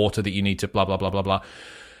 the water that you need to blah, blah, blah, blah, blah.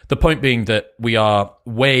 The point being that we are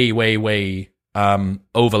way, way, way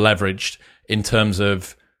over leveraged in terms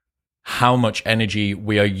of how much energy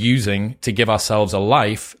we are using to give ourselves a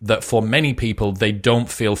life that for many people they don't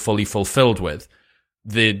feel fully fulfilled with.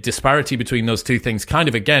 The disparity between those two things kind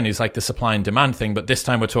of, again, is like the supply and demand thing, but this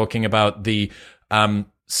time we're talking about the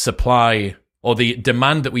supply or the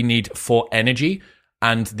demand that we need for energy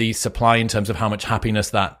and the supply in terms of how much happiness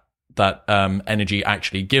that energy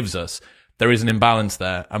actually gives us. There is an imbalance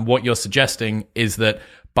there. And what you're suggesting is that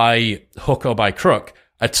by hook or by crook,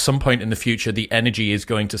 at some point in the future, the energy is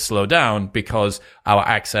going to slow down because our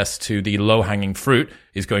access to the low-hanging fruit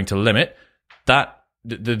is going to limit. That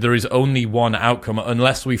there is only one outcome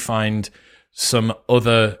unless we find some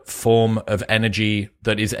other form of energy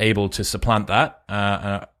that is able to supplant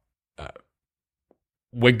that.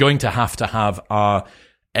 We're going to have our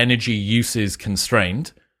energy uses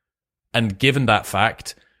constrained. And given that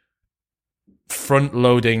fact,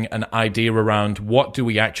 front-loading an idea around what do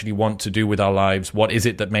we actually want to do with our lives, what is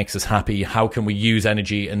it that makes us happy, how can we use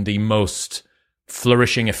energy in the most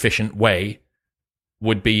flourishing, efficient way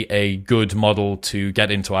would be a good model to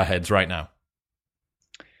get into our heads right now.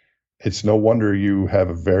 It's no wonder you have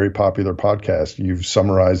a very popular podcast. You've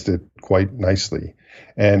summarized it quite nicely.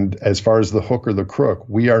 And as far as the hook or the crook,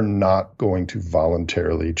 we are not going to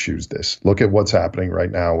voluntarily choose this. Look at what's happening right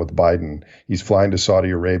now with Biden. He's flying to Saudi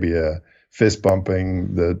Arabia, fist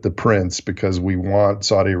bumping the prince because we want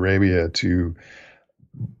Saudi Arabia to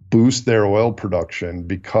boost their oil production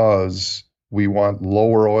because We want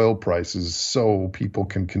lower oil prices so people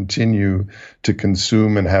can continue to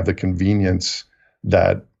consume and have the convenience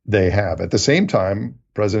that they have. At the same time,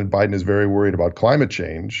 President Biden is very worried about climate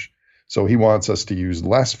change, so he wants us to use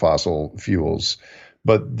less fossil fuels.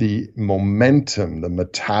 But the momentum, the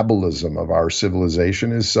metabolism of our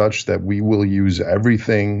civilization is such that we will use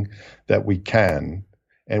everything that we can,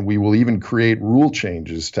 and we will even create rule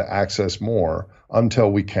changes to access more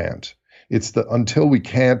until we can't. It's the until we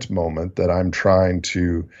can't moment that I'm trying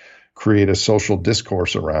to create a social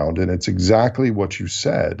discourse around. And it's exactly what you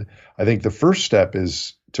said. I think the first step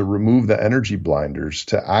is to remove the energy blinders,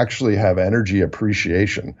 to actually have energy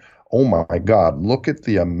appreciation. Oh my God, look at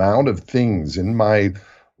the amount of things in my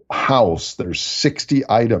house. There's 60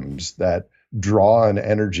 items that draw an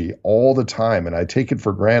energy all the time. And I take it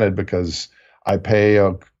for granted because I pay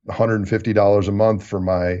 $150 a month for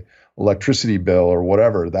my electricity bill or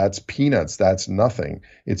whatever. That's peanuts. That's nothing.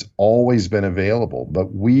 It's always been available.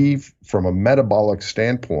 But we, from a metabolic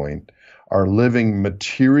standpoint, are living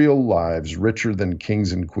material lives richer than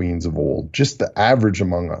kings and queens of old, just the average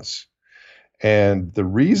among us. And the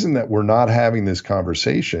reason that we're not having this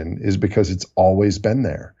conversation is because it's always been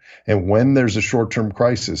there. And when there's a short-term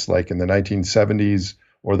crisis, like in the 1970s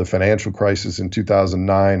or the financial crisis in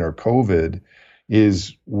 2009 or COVID,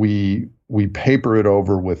 is we paper it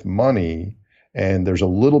over with money, and there's a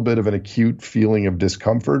little bit of an acute feeling of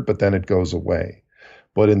discomfort, but then it goes away.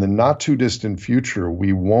 But in the not too distant future,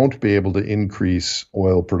 we won't be able to increase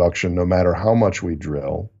oil production no matter how much we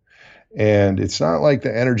drill. And it's not like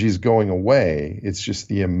the energy is going away. It's just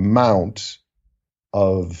the amount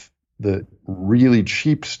of the really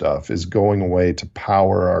cheap stuff is going away to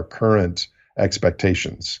power our current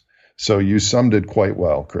expectations. So you summed it quite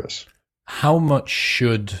well, Chris. How much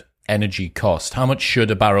should energy cost? How much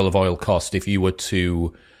should a barrel of oil cost if you were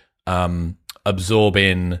to absorb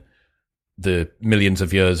in the millions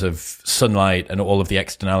of years of sunlight and all of the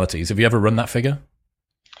externalities? Have you ever run that figure?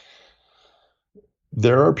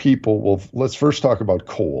 There are people, well, let's first talk about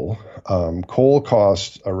coal. Coal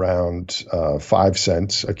costs around 5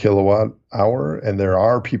 cents a kilowatt hour, and there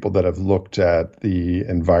are people that have looked at the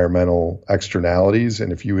environmental externalities,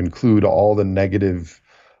 and if you include all the negative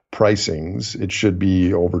pricings, it should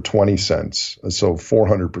be over 20 cents, so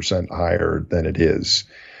 400% higher than it is.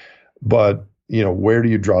 But where do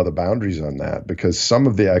you draw the boundaries on that? Because some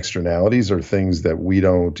of the externalities are things that we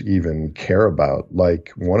don't even care about.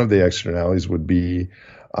 Like one of the externalities would be,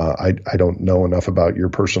 I don't know enough about your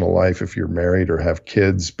personal life if you're married or have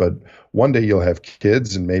kids, but one day you'll have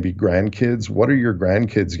kids and maybe grandkids. What are your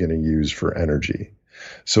grandkids going to use for energy?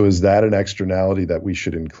 So is that an externality that we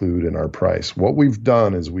should include in our price? What we've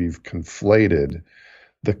done is we've conflated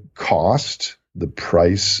the cost, the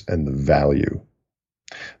price, and the value.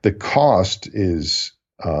 The cost is,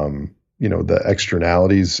 the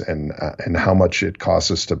externalities and how much it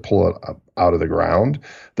costs us to pull it up out of the ground.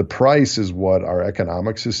 The price is what our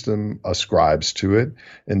economic system ascribes to it,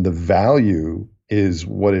 and the value is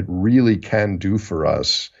what it really can do for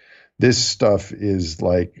us. This stuff is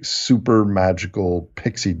like super magical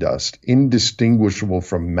pixie dust, indistinguishable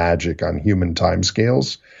from magic on human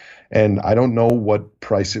timescales. And I don't know what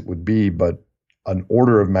price it would be, but an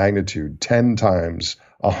order of magnitude, 10 times,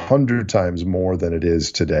 100 times more than it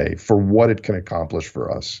is today for what it can accomplish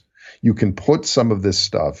for us. You can put some of this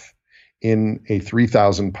stuff in a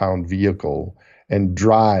 3,000-pound vehicle and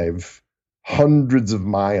drive hundreds of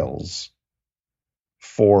miles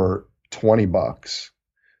for $20.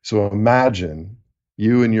 So imagine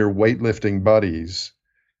you and your weightlifting buddies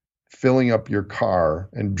filling up your car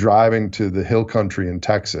and driving to the hill country in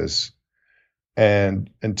Texas and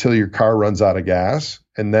until your car runs out of gas,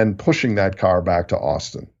 and then pushing that car back to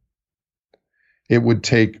Austin. It would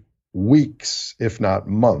take weeks, if not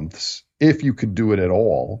months, if you could do it at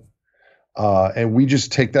all. And we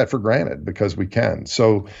just take that for granted because we can.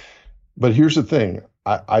 So, but here's the thing.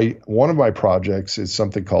 One of my projects is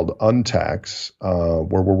something called Untax,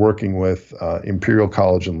 where we're working with Imperial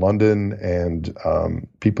College in London and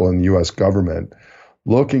people in the U.S. government,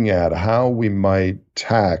 looking at how we might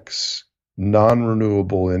tax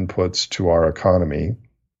non-renewable inputs to our economy,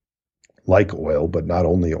 like oil, but not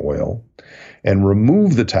only oil, and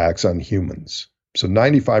remove the tax on humans. So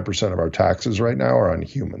 95% of our taxes right now are on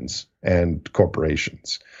humans and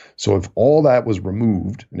corporations. So if all that was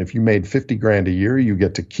removed, and if you made 50 grand a year, you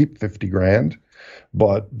get to keep 50 grand,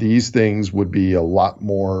 but these things would be a lot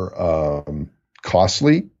more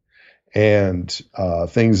costly, and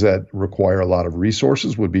things that require a lot of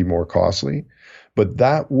resources would be more costly. But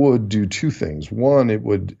that would do two things. One, it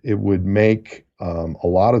would make a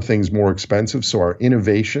lot of things more expensive. So our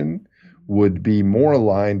innovation would be more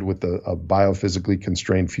aligned with a biophysically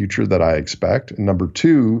constrained future that I expect. And number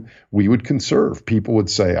two, we would conserve. People would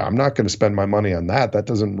say, I'm not going to spend my money on that. That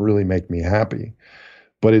doesn't really make me happy.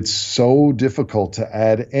 But it's so difficult to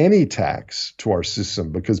add any tax to our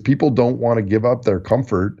system because people don't want to give up their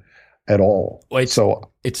comfort at all. Well,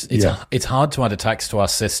 it's hard to add a tax to our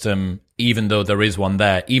system, even though there is one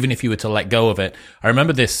there, even if you were to let go of it. I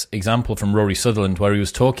remember this example from Rory Sutherland where he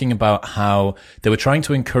was talking about how they were trying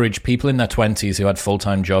to encourage people in their 20s who had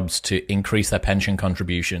full-time jobs to increase their pension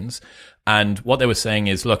contributions. And what they were saying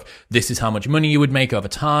is, look, this is how much money you would make over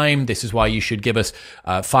time. This is why you should give us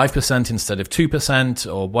 5% instead of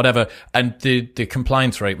 2% or whatever. And the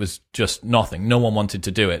compliance rate was just nothing. No one wanted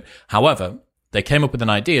to do it. However, they came up with an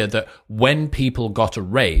idea that when people got a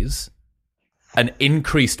raise, an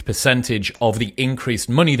increased percentage of the increased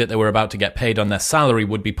money that they were about to get paid on their salary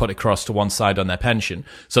would be put across to one side on their pension.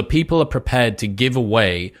 So people are prepared to give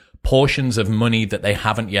away portions of money that they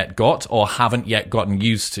haven't yet got or haven't yet gotten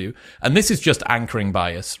used to. And this is just anchoring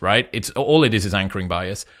bias, right? It's all it is anchoring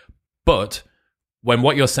bias. But when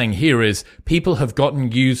what you're saying here is people have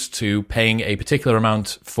gotten used to paying a particular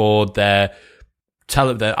amount for their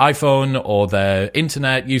iPhone or their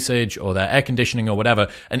internet usage or their air conditioning or whatever.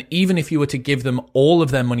 And even if you were to give them all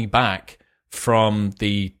of their money back from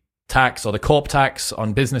the tax or the corp tax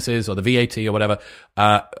on businesses or the VAT or whatever,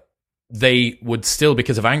 they would still,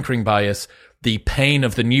 because of anchoring bias, the pain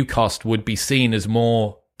of the new cost would be seen as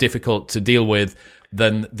more difficult to deal with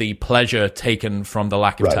than the pleasure taken from the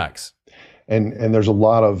lack of tax. And there's a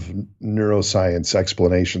lot of neuroscience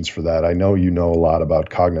explanations for that. I know you know a lot about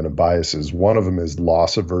cognitive biases. One of them is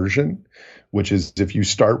loss aversion, which is if you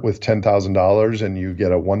start with $10,000 and you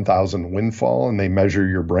get a 1,000 windfall and they measure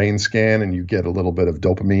your brain scan and you get a little bit of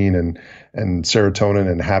dopamine and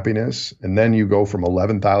serotonin and happiness, and then you go from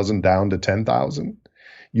 11,000 down to 10,000,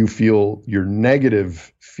 you feel your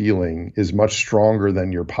negative feeling is much stronger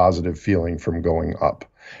than your positive feeling from going up.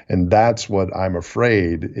 And that's what I'm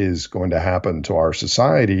afraid is going to happen to our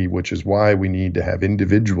society, which is why we need to have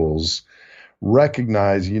individuals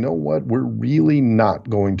recognize, you know what, we're really not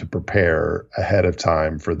going to prepare ahead of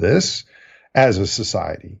time for this as a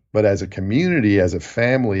society. But as a community, as a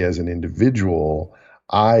family, as an individual,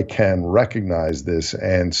 I can recognize this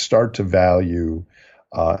and start to value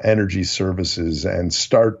energy services and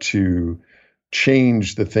start to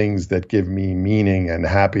change the things that give me meaning and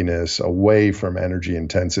happiness away from energy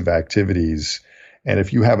intensive activities. And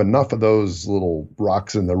if you have enough of those little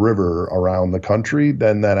rocks in the river around the country,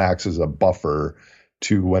 then that acts as a buffer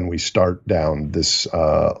to when we start down this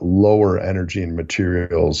lower energy and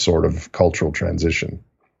materials sort of cultural transition.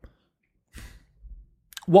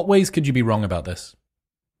 What ways could you be wrong about this?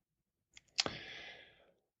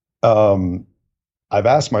 I've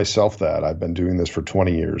asked myself that. I've been doing this for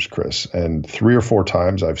 20 years, Chris, and 3 or 4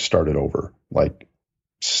 times I've started over, like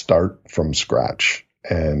start from scratch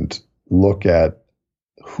and look at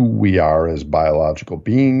who we are as biological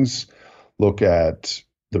beings, look at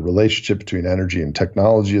the relationship between energy and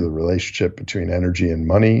technology, the relationship between energy and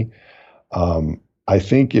money. I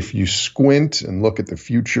think if you squint and look at the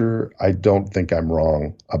future, I don't think I'm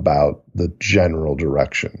wrong about the general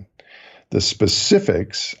direction. The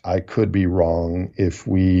specifics, I could be wrong if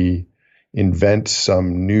we invent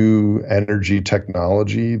some new energy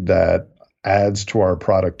technology that adds to our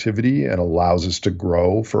productivity and allows us to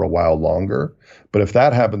grow for a while longer. But if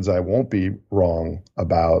that happens, I won't be wrong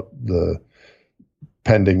about the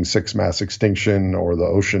pending 6 mass extinction or the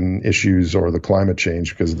ocean issues or the climate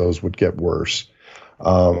change, because those would get worse.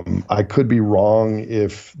 I could be wrong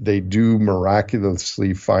if they do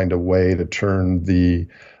miraculously find a way to turn the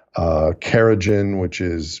kerogen, which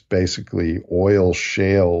is basically oil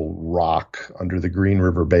shale rock under the Green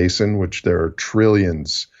River Basin, which there are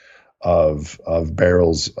trillions of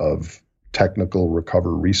barrels of technical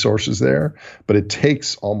recovery resources there. But it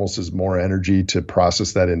takes almost as more energy to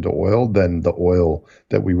process that into oil than the oil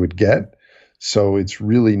that we would get. So it's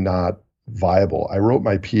really not viable. I wrote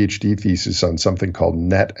my PhD thesis on something called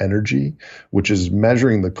net energy, which is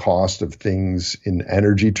measuring the cost of things in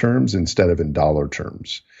energy terms instead of in dollar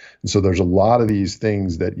terms. And so there's a lot of these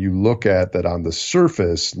things that you look at that on the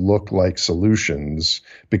surface look like solutions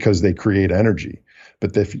because they create energy.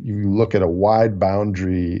 But if you look at a wide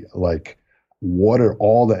boundary, like what are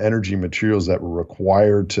all the energy materials that were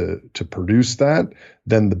required to produce that,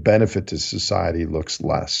 then the benefit to society looks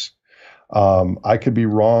less. I could be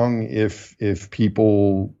wrong if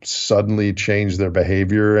people suddenly change their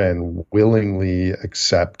behavior and willingly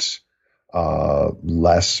accept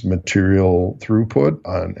less material throughput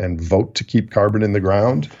and vote to keep carbon in the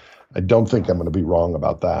ground. I don't think I'm going to be wrong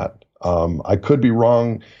about that. I could be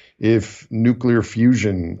wrong if nuclear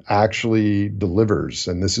fusion actually delivers,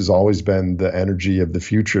 and this has always been the energy of the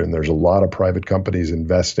future, and there's a lot of private companies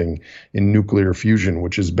investing in nuclear fusion,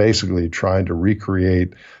 which is basically trying to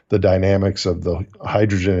recreate the dynamics of the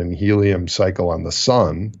hydrogen and helium cycle on the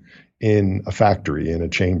sun in a factory, in a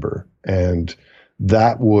chamber. And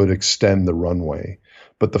that would extend the runway.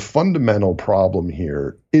 But the fundamental problem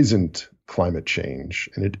here isn't climate change,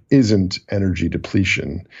 and it isn't energy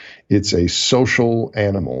depletion. It's a social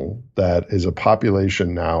animal that is a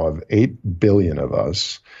population now of 8 billion of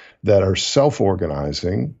us that are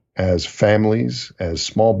self-organizing as families, as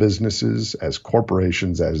small businesses, as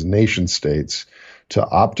corporations, as nation states to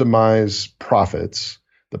optimize profits.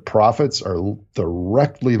 The profits are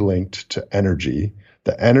directly linked to energy.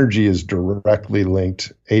 The energy is directly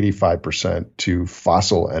linked 85% to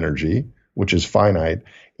fossil energy, which is finite,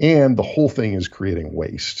 and the whole thing is creating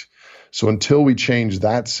waste. So until we change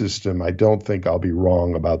that system, I don't think I'll be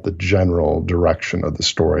wrong about the general direction of the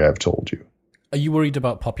story I've told you. Are you worried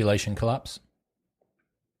about population collapse?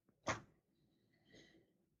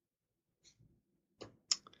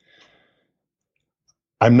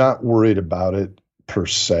 I'm not worried about it per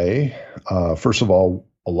se. First of all,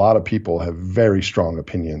 a lot of people have very strong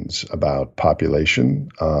opinions about population.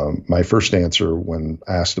 My first answer when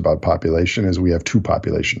asked about population is we have two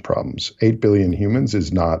population problems. 8 billion humans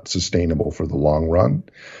is not sustainable for the long run,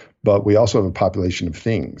 but we also have a population of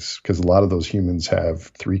things because a lot of those humans have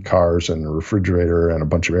 3 cars and a refrigerator and a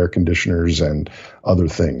bunch of air conditioners and other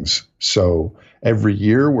things. So every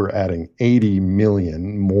year we're adding 80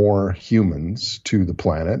 million more humans to the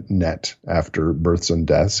planet net after births and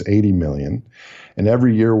deaths, 80 million. And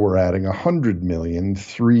every year we're adding 100 million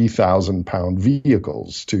 3,000-pound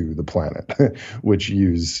vehicles to the planet, which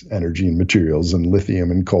use energy and materials and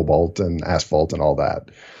lithium and cobalt and asphalt and all that.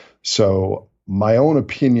 So my own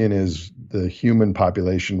opinion is the human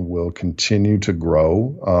population will continue to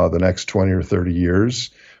grow the next 20 or 30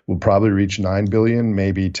 years. We'll probably reach 9 billion,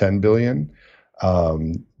 maybe 10 billion.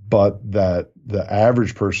 But that the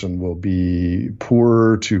average person will be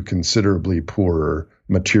poorer to considerably poorer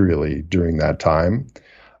materially during that time.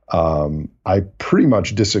 I pretty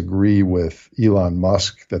much disagree with Elon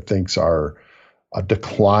Musk that thinks a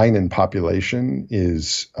decline in population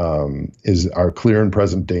is our clear and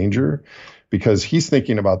present danger, because he's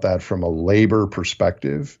thinking about that from a labor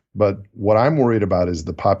perspective. But what I'm worried about is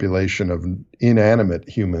the population of inanimate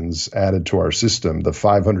humans added to our system. The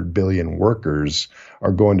 500 billion workers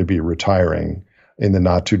are going to be retiring in the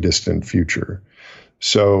not too distant future.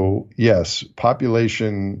 So yes,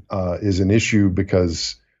 population is an issue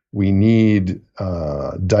because we need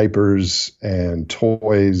diapers and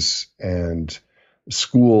toys and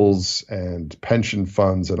schools and pension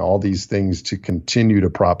funds and all these things to continue to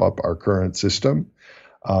prop up our current system.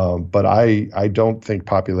 But I don't think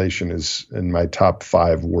population is in my top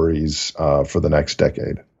 5 worries for the next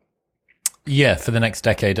decade. Yeah, for the next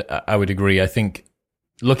decade, I would agree. I think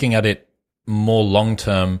looking at it more long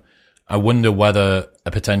term, I wonder whether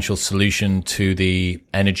a potential solution to the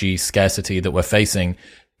energy scarcity that we're facing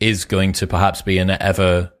is going to perhaps be an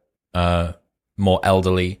ever more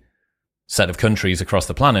elderly set of countries across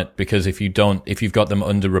the planet. Because if you've got them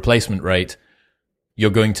under replacement rate, you're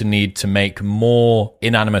going to need to make more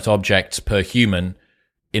inanimate objects per human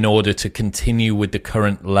in order to continue with the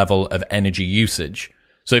current level of energy usage.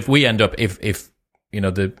 So if we end up, if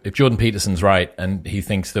Jordan Peterson's right and he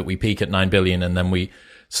thinks that we peak at 9 billion and then we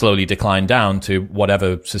slowly decline down to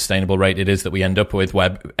whatever sustainable rate it is that we end up with,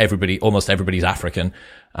 where almost everybody's African,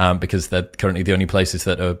 because they're currently the only places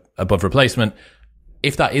that are above replacement.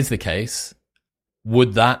 If that is the case,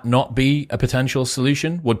 would that not be a potential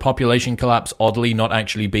solution? Would population collapse oddly not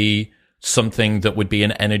actually be something that would be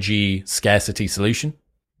an energy scarcity solution?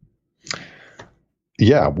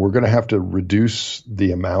 Yeah, we're going to have to reduce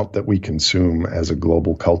the amount that we consume as a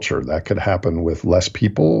global culture. That could happen with less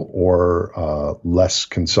people or less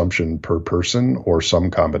consumption per person or some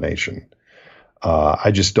combination. I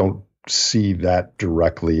just don't see that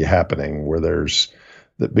directly happening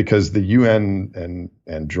because the UN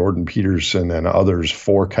and Jordan Peterson and others'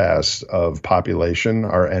 forecasts of population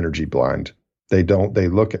are energy blind.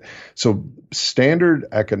 So standard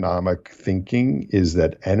economic thinking is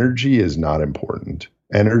that energy is not important.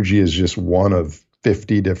 Energy is just one of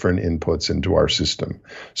 50 different inputs into our system.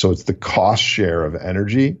 So it's the cost share of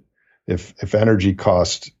energy. If energy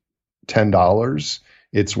costs $10,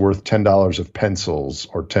 it's worth $10 of pencils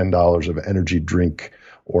or $10 of energy drink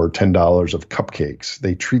or $10 of cupcakes.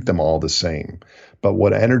 They treat them all the same. But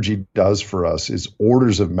what energy does for us is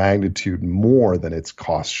orders of magnitude more than its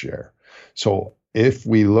cost share. So if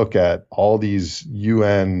we look at all these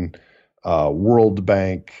UN World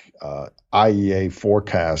Bank, IEA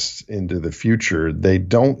forecasts into the future, they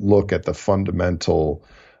don't look at the fundamental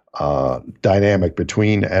dynamic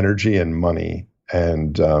between energy and money.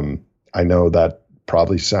 And I know that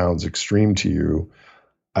probably sounds extreme to you.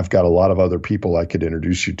 I've got a lot of other people I could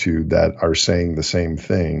introduce you to that are saying the same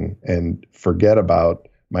thing. And forget about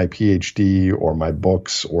my PhD or my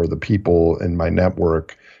books or the people in my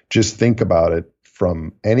network. Just think about it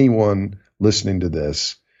from anyone listening to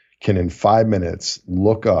this can in 5 minutes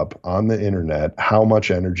look up on the internet how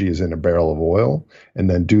much energy is in a barrel of oil and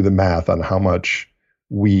then do the math on how much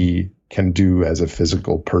we can do as a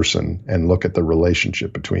physical person and look at the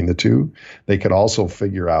relationship between the two. They could also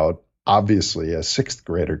figure out, obviously, a sixth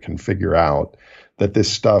grader can figure out that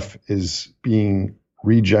this stuff is being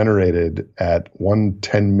regenerated at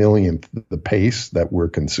 1/10,000,000th the pace that we're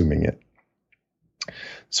consuming it.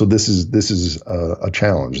 So this is a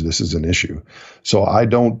challenge. This is an issue. So I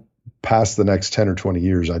don't, past the next 10 or 20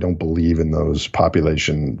 years, I don't believe in those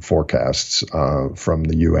population forecasts from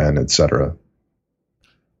the UN, et cetera.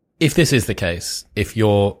 If this is the case, if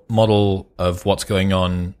your model of what's going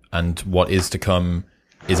on and what is to come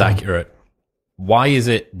is accurate, why is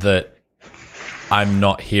it that I'm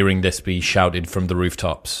not hearing this be shouted from the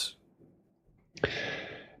rooftops?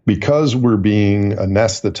 Because we're being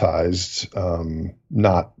anesthetized,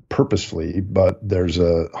 not purposefully, but there's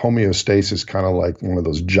a homeostasis, kind of like one of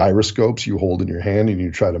those gyroscopes you hold in your hand and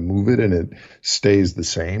you try to move it and it stays the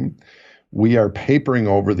same. We are papering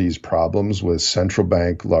over these problems with central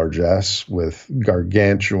bank largesse, with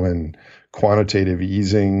gargantuan quantitative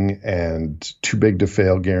easing and too big to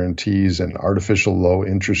fail guarantees and artificial low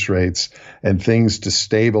interest rates and things to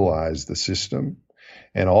stabilize the system.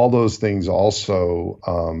 And all those things also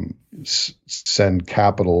send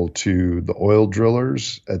capital to the oil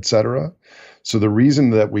drillers, et cetera. So the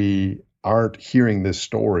reason that we aren't hearing this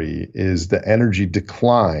story is the energy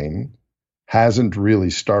decline hasn't really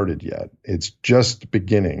started yet. It's just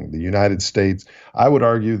beginning. The United States, I would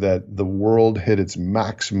argue that the world hit its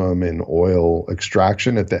maximum in oil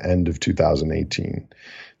extraction at the end of 2018.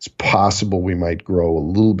 It's possible we might grow a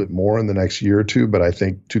little bit more in the next year or two, but I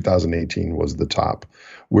think 2018 was the top.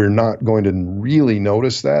 We're not going to really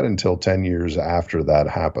notice that until 10 years after that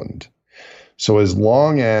happened. So as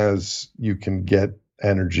long as you can get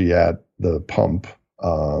energy at the pump,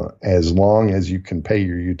 as long as you can pay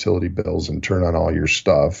your utility bills and turn on all your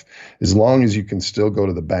stuff, as long as you can still go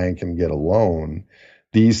to the bank and get a loan,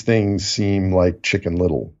 these things seem like Chicken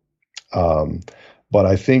Little. But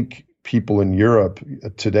I think people in Europe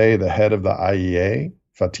today, the head of the IEA,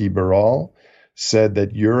 Fatih Birol, said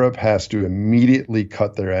that Europe has to immediately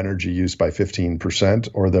cut their energy use by 15%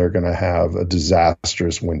 or they're going to have a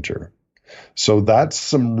disastrous winter. So that's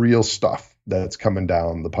some real stuff that's coming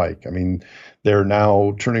down the pike. I mean, they're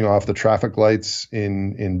now turning off the traffic lights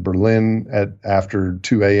in Berlin after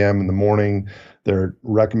 2 a.m. in the morning. They're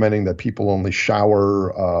recommending that people only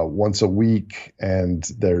shower once a week, and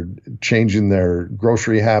they're changing their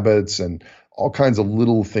grocery habits and all kinds of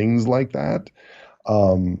little things like that.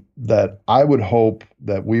 That I would hope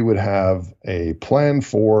that we would have a plan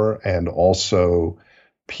for, and also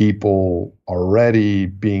people already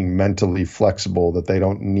being mentally flexible that they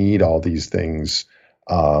don't need all these things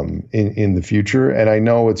in the future. And I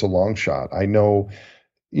know it's a long shot. I know,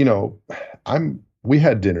 we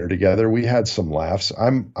had dinner together. We had some laughs.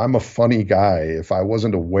 I'm a funny guy. If I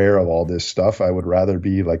wasn't aware of all this stuff, I would rather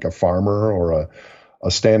be like a farmer or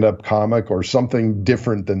a stand-up comic or something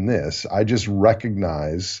different than this. I just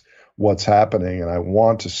recognize what's happening, and I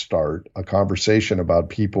want to start a conversation about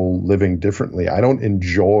people living differently. I don't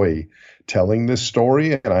enjoy telling this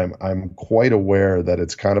story, and I'm quite aware that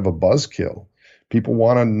it's kind of a buzzkill. People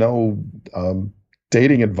want to know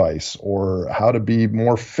dating advice or how to be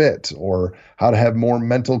more fit or how to have more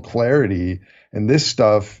mental clarity. And this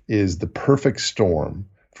stuff is the perfect storm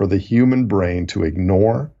for the human brain to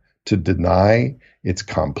ignore, to deny. It's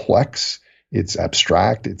complex. It's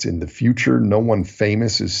abstract. It's in the future. No one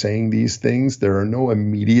famous is saying these things. There are no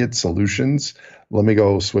immediate solutions. Let me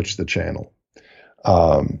go switch the channel.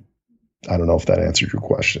 I don't know if that answered your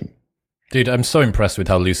question. Dude, I'm so impressed with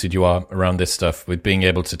how lucid you are around this stuff, with being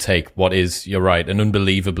able to take what is, you're right, an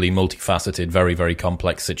unbelievably multifaceted, very, very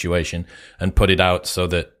complex situation and put it out so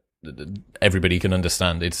that everybody can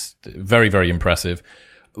understand. It's very, very impressive.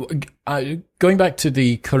 Going back to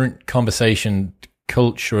the current conversation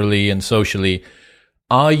culturally and socially,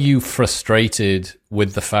 are you frustrated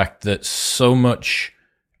with the fact that so much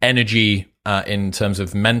energy in terms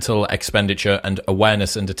of mental expenditure and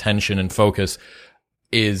awareness and attention and focus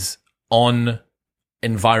is on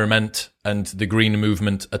environment and the green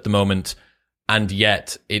movement at the moment, And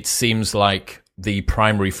yet it seems like the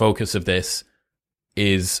primary focus of this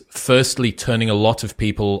is firstly turning a lot of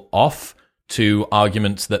people off to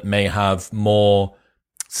arguments that may have more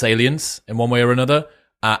salience in one way or another,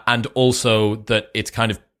 and also that it's kind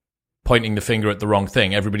of pointing the finger at the wrong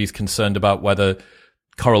thing. Everybody's concerned about whether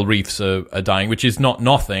coral reefs are dying, which is not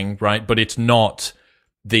nothing, right? But it's not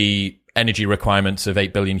the energy requirements of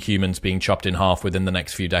 8 billion humans being chopped in half within the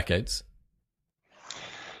next few decades.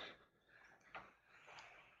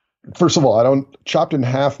 First of all, chopped in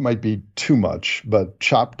half might be too much, but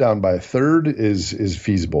chopped down by a third is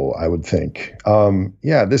feasible, I would think.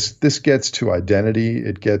 This gets to identity,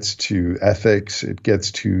 it gets to ethics, it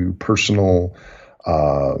gets to personal,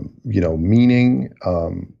 meaning.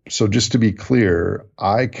 So just to be clear,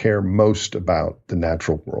 I care most about the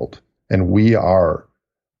natural world, and we are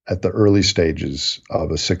at the early stages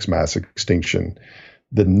of a sixth mass extinction.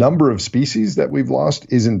 The number of species that we've lost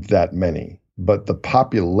isn't that many, but the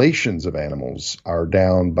populations of animals are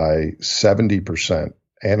down by 70%.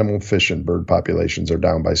 Animal, fish, and bird populations are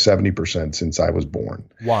down by 70% since I was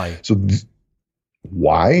born. Why?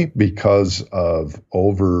 Why? Because of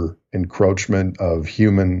over encroachment of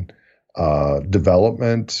human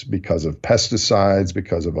development, because of pesticides,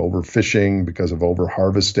 because of overfishing, because of over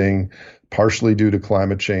harvesting, partially due to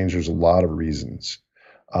climate change. There's a lot of reasons.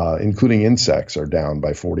 Including insects are down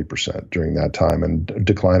by 40% during that time and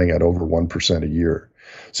declining at over 1% a year.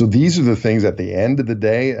 So these are the things at the end of the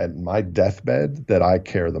day, at my deathbed, that I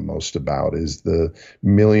care the most about, is the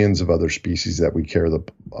millions of other species that we share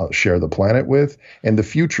the planet with, and the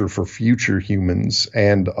future for future humans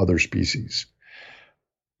and other species.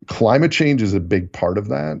 Climate change is a big part of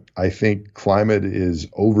that. I think climate is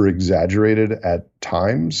over-exaggerated at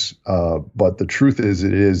times, but the truth is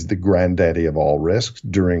it is the granddaddy of all risks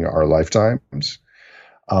during our lifetimes.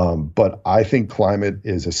 But I think climate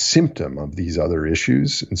is a symptom of these other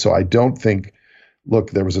issues. And so I don't think, look,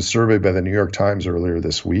 there was a survey by the New York Times earlier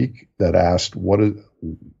this week that asked, what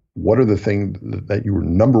are the things that you were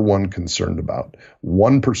number one concerned about?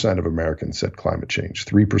 1% of Americans said climate change,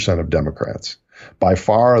 3% of Democrats. By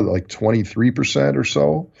far, like 23% or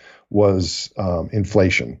so was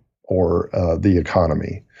inflation or the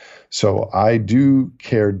economy. So I do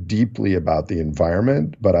care deeply about the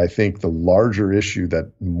environment, but I think the larger issue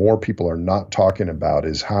that more people are not talking about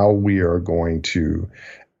is how we are going to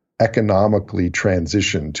economically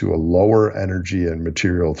transition to a lower energy and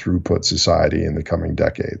material throughput society in the coming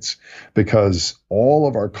decades. Because all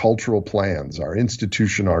of our cultural plans, our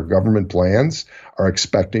institution, our government plans are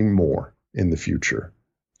expecting more in the future.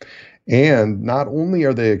 And not only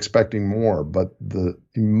are they expecting more, but the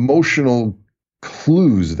emotional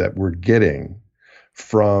clues that we're getting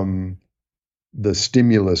from the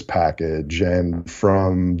stimulus package and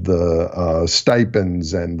from the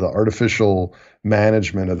stipends and the artificial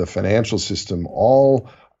management of the financial system all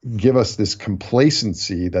give us this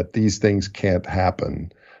complacency that these things can't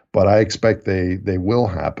happen. But I expect they will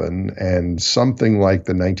happen, and something like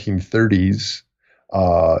the 1930s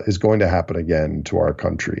is going to happen again to our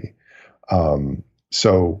country.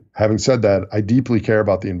 So having said that, I deeply care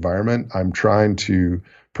about the environment. I'm trying to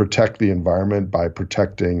protect the environment by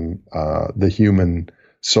protecting the human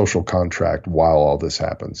social contract while all this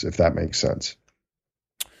happens, if that makes sense.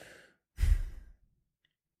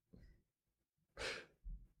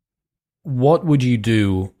 What would you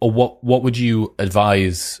do, or what would you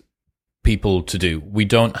advise people to do? We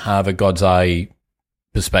don't have a God's eye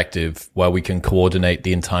perspective where we can coordinate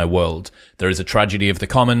the entire world. There is a tragedy of the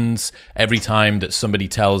commons. Every time that somebody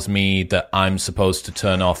tells me that I'm supposed to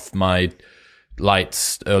turn off my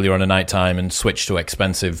lights earlier on at nighttime and switch to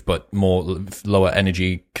expensive but lower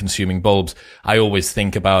energy consuming bulbs, I always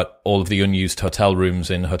think about all of the unused hotel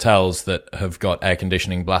rooms in hotels that have got air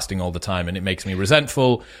conditioning blasting all the time, and it makes me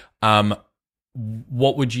resentful.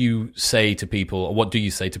 What would you say to people, or what do you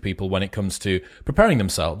say to people when it comes to preparing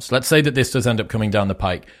themselves? Let's say that this does end up coming down the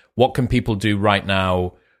pike. What can people do right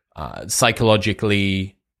now,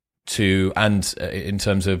 psychologically, and in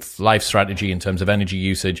terms of life strategy, in terms of energy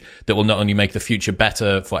usage, that will not only make the future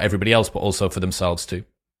better for everybody else, but also for themselves too?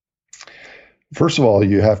 First of all,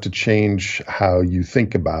 you have to change how you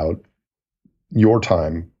think about your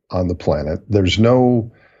time on the planet. There's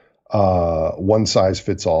no one size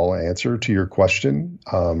fits all answer to your question.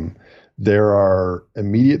 There are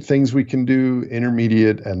immediate things we can do,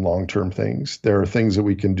 intermediate and long-term things. There are things that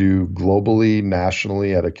we can do globally,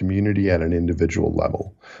 nationally, at a community, at an individual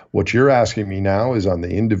level. What you're asking me now is on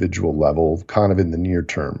the individual level, kind of in the near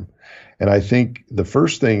term. And I think the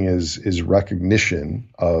first thing is recognition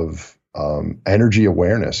of energy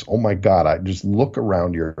awareness. Oh my God, I just look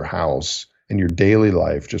around your house in your daily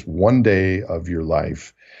life, just one day of your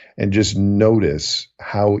life, and just notice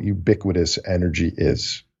how ubiquitous energy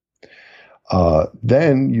is.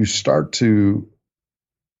 Then you start to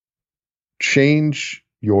change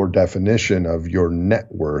your definition of your net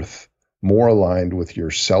worth more aligned with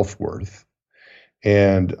your self-worth.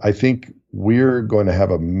 And I think we're going to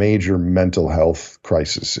have a major mental health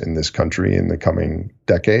crisis in this country in the coming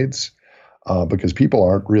decades because people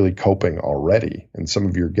aren't really coping already. And some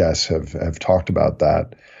of your guests have talked about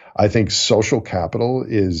that. I think social capital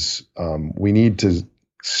is, we need to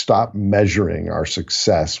stop measuring our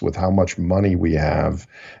success with how much money we have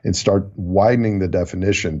and start widening the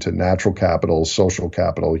definition to natural capital, social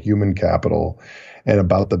capital, human capital. And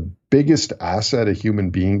about the biggest asset a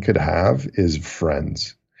human being could have is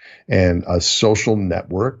friends and a social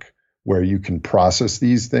network where you can process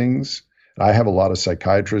these things. I have a lot of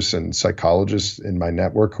psychiatrists and psychologists in my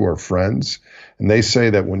network who are friends, and they say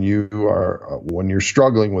that when you're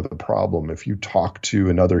struggling with a problem, if you talk to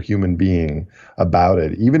another human being about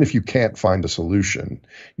it, even if you can't find a solution,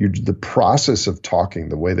 the process of talking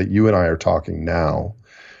the way that you and I are talking now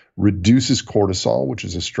reduces cortisol, which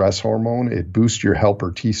is a stress hormone. It boosts your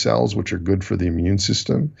helper T cells, which are good for the immune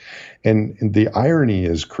system. And the irony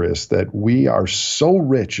is, Chris, that we are so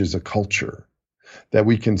rich as a culture that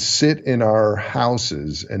we can sit in our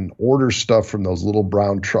houses and order stuff from those little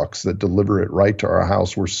brown trucks that deliver it right to our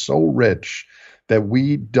house. We're so rich that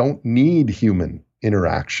we don't need human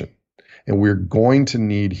interaction. And we're going to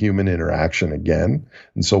need human interaction again.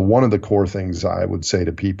 And so one of the core things I would say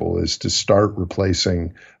to people is to start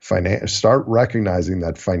start recognizing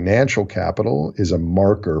that financial capital is a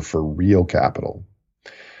marker for real capital.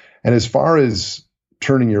 And as far as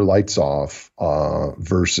turning your lights off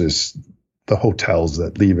versus the hotels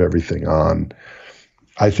that leave everything on,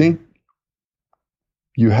 I think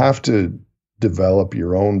you have to develop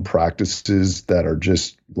your own practices that are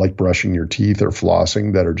just like brushing your teeth or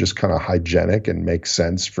flossing, that are just kind of hygienic and make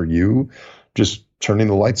sense for you. Just turning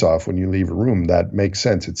the lights off when you leave a room, that makes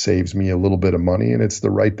sense. It saves me a little bit of money and it's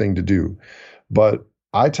the right thing to do. But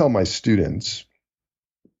I tell my students,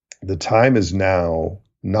 the time is now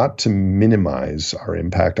not to minimize our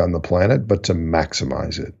impact on the planet, but to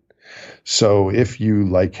maximize it. So if you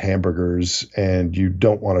like hamburgers and you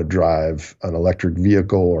don't want to drive an electric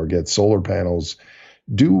vehicle or get solar panels,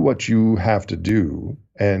 do what you have to do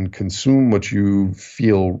and consume what you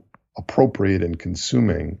feel appropriate in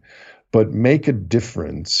consuming, but make a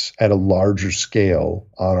difference at a larger scale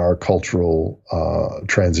on our cultural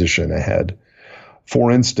transition ahead.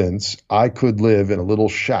 For instance, I could live in a little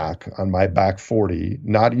shack on my back 40,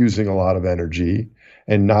 not using a lot of energy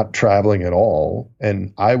and not traveling at all,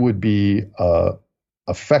 and I would be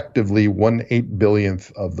effectively 1/8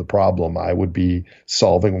 billionth of the problem. I would be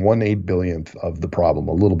solving 1/8 billionth of the problem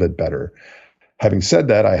a little bit better. Having said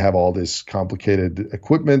that, I have all this complicated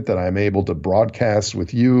equipment that I'm able to broadcast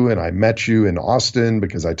with you, and I met you in Austin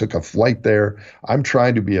because I took a flight there. I'm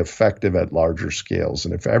trying to be effective at larger scales,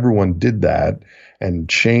 and if everyone did that and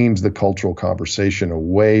changed the cultural conversation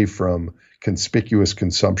away from conspicuous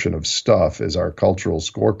consumption of stuff as our cultural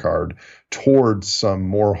scorecard towards some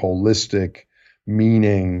more holistic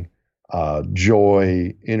meaning,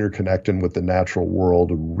 joy, interconnecting with the natural world,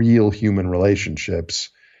 real human relationships,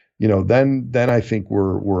 then I think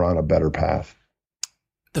we're on a better path.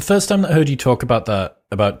 The first time that I heard you talk about that,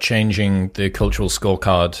 about changing the cultural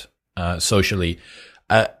scorecard socially,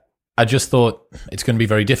 I just thought it's going to be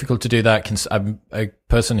very difficult to do that. I'm a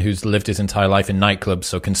person who's lived his entire life in nightclubs,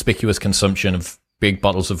 so conspicuous consumption of big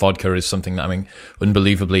bottles of vodka is something that I'm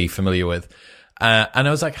unbelievably familiar with. And I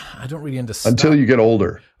was like, I don't really understand. Until you get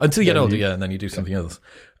older. Yeah, and then you do something else.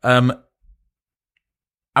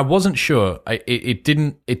 I wasn't sure. It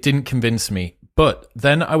didn't convince me. But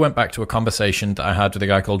then I went back to a conversation that I had with a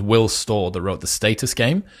guy called Will Storr that wrote The Status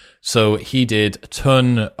Game. So he did a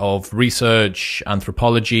ton of research,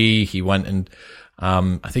 anthropology. He went and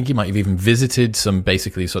I think he might have even visited some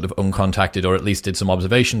basically sort of uncontacted, or at least did some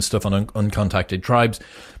observation stuff on uncontacted tribes.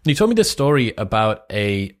 And he told me this story about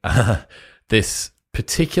this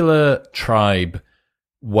particular tribe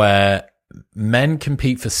where men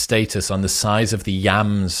compete for status on the size of the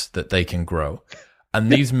yams that they can grow. And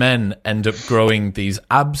these men end up growing these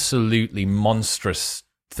absolutely monstrous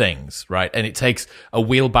things, right? And it takes a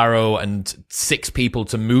wheelbarrow and 6 people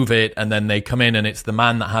to move it. And then they come in and it's the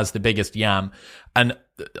man that has the biggest yam. And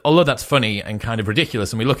although that's funny and kind of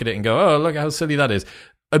ridiculous, and we look at it and go, oh, look how silly that is.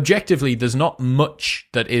 Objectively, there's not much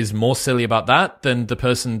that is more silly about that than the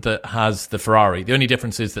person that has the Ferrari. The only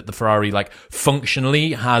difference is that the Ferrari, like,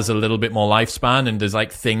 functionally has a little bit more lifespan and there's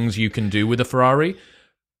like things you can do with a Ferrari.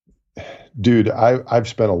 Dude, I've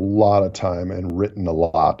spent a lot of time and written a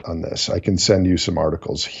lot on this. I can send you some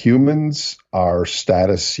articles. Humans are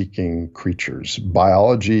status seeking creatures.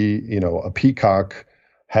 Biology, a peacock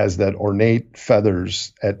has that ornate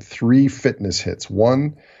feathers at 3 fitness hits.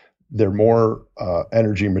 One, there more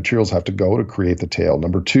energy and materials have to go to create the tail.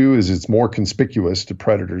 Number 2 is it's more conspicuous to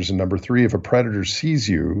predators. And number 3, if a predator sees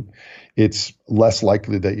you, it's less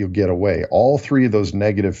likely that you'll get away. All 3 of those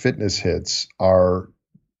negative fitness hits are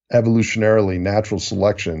evolutionarily natural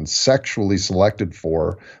selection, sexually selected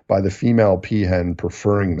for by the female peahen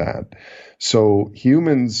preferring that. So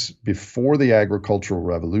humans, before the agricultural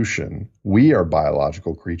revolution, we are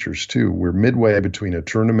biological creatures too. We're midway between a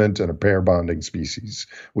tournament and a pair bonding species,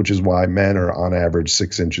 which is why men are on average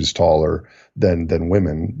 6 inches taller than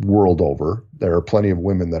women world over. There are plenty of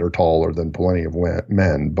women that are taller than plenty of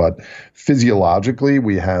men, but physiologically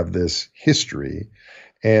we have this history.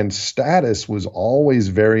 And status was always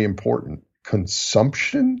very important.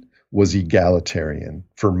 Consumption was egalitarian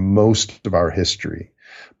for most of our history.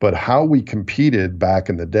 But how we competed back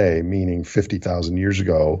in the day, meaning 50,000 years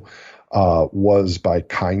ago, was by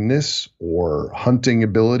kindness or hunting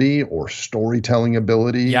ability or storytelling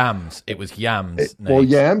ability. Yams. It was yams. Well,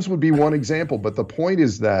 yams would be one example. But the point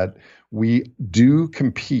is that we do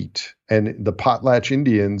compete. And the Potlatch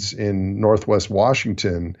Indians in Northwest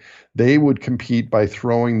Washington, they would compete by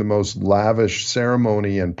throwing the most lavish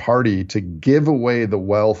ceremony and party to give away the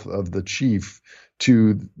wealth of the chief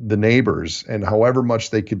to the neighbors. And however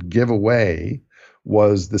much they could give away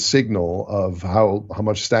was the signal of how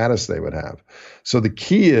much status they would have. So the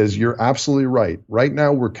key is, you're absolutely right. Right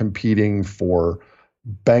now we're competing for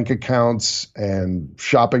bank accounts and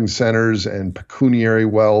shopping centers and pecuniary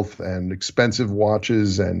wealth and expensive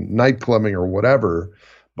watches and night clubbing or whatever.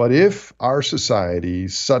 But if our society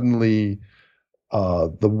suddenly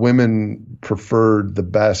the women preferred the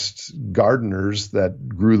best gardeners that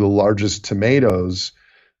grew the largest tomatoes,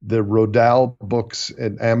 the Rodale books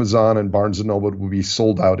at Amazon and Barnes & Noble would be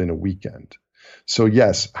sold out in a weekend. So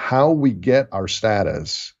yes, how we get our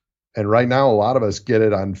status, and right now a lot of us get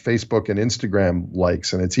it on Facebook and Instagram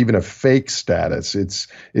likes, and it's even a fake status. It's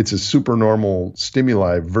a supernormal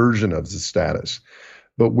stimuli version of the status.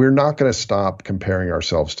 But we're not going to stop comparing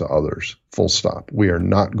ourselves to others, full stop. We are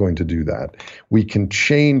not going to do that. We can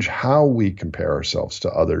change how we compare ourselves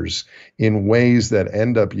to others in ways that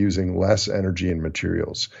end up using less energy and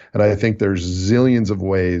materials. And I think there's zillions of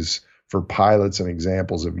ways for pilots and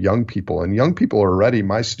examples of young people. And young people are ready.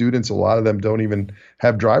 My students, a lot of them don't even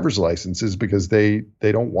have driver's licenses because they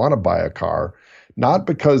don't want to buy a car. Not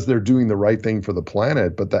because they're doing the right thing for the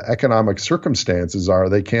planet, but the economic circumstances are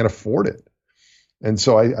they can't afford it. And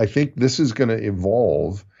so I think this is going to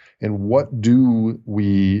evolve. And what will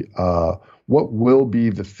be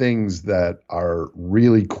the things that are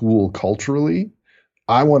really cool culturally?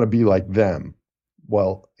 I want to be like them.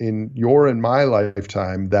 Well, in your and my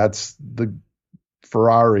lifetime, that's the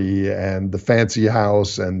Ferrari and the fancy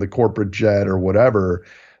house and the corporate jet or whatever.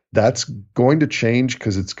 That's going to change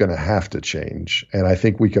because it's going to have to change. And I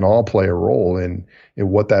think we can all play a role in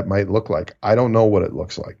what that might look like. I don't know what it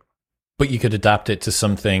looks like. But you could adapt it to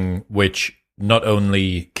something which not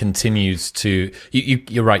only continues to,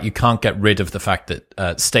 you're right, you can't get rid of the fact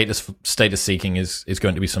that status seeking is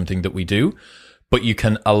going to be something that we do, but you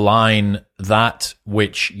can align that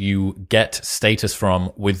which you get status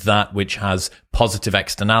from with that which has positive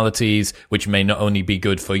externalities, which may not only be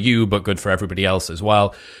good for you, but good for everybody else as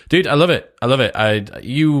well. Dude, I love it. I love it.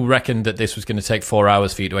 You reckoned that this was going to take 4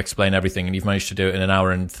 hours for you to explain everything, and you've managed to do it in 1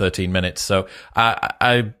 hour and 13 minutes. So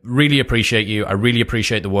I really appreciate you. I really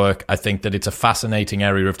appreciate the work. I think that it's a fascinating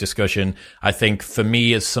area of discussion. I think for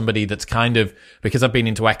me, as somebody that's kind of, because I've been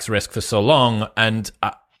into X-Risk for so long, and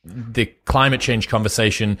the climate change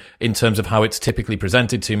conversation in terms of how it's typically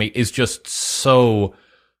presented to me is just so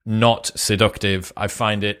not seductive. I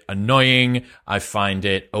find it annoying. I find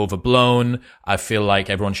it overblown. I feel like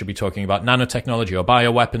everyone should be talking about nanotechnology or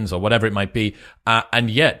bioweapons or whatever it might be. And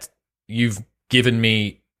yet you've given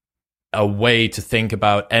me a way to think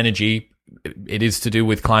about energy. It is to do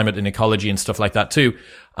with climate and ecology and stuff like that too,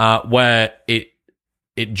 where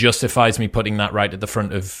it justifies me putting that right at the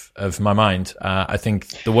front of my mind. I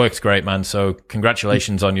think the work's great, man. So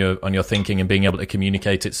congratulations on your thinking and being able to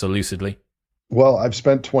communicate it so lucidly. Well, I've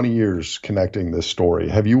spent 20 years connecting this story.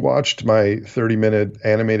 Have you watched my 30-minute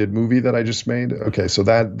animated movie that I just made? Okay, so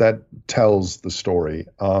that tells the story.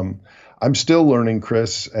 I'm still learning,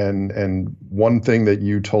 Chris, and one thing that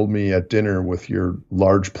you told me at dinner with your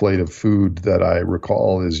large plate of food that I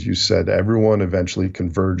recall is you said everyone eventually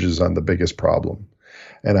converges on the biggest problem.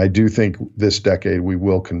 And I do think this decade we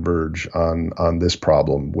will converge on this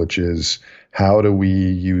problem, which is how do we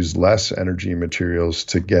use less energy and materials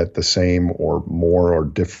to get the same or more or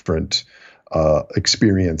different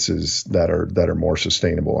experiences that are more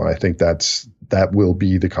sustainable. And I think that will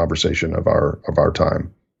be the conversation of our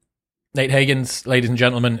time. Nate Hagens, ladies and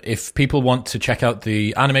gentlemen, if people want to check out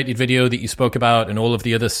the animated video that you spoke about and all of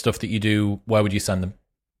the other stuff that you do, where would you send them?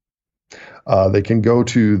 They can go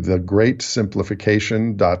to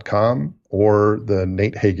thegreatsimplification.com or the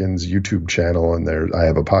Nate Hagens YouTube channel, and there I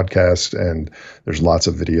have a podcast and there's lots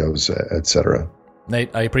of videos, etc.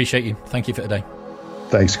 Nate, I appreciate you. Thank you for today.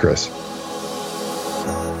 Thanks, Chris.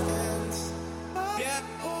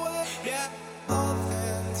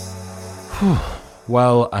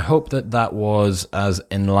 Well, I hope that was as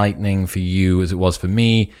enlightening for you as it was for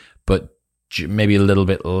me, but maybe a little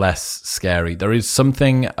bit less scary. There is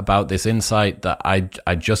something about this insight that I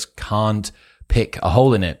just can't pick a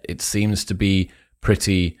hole in it. It seems to be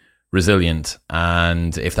pretty resilient,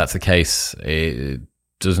 and if that's the case, it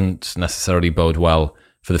doesn't necessarily bode well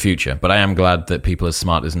for the future. But I am glad that people as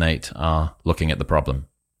smart as Nate are looking at the problem.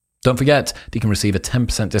 Don't forget that you can receive a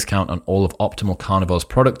 10% discount on all of Optimal Carnivore's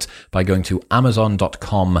products by going to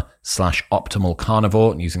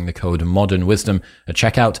amazon.com/optimalcarnivore and using the code modernwisdom at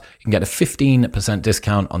checkout. You can get a 15%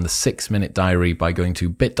 discount on the 6-Minute Diary by going to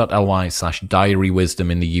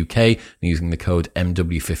bit.ly/diarywisdom in the UK and using the code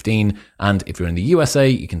MW15. And if you're in the USA,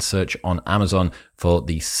 you can search on Amazon for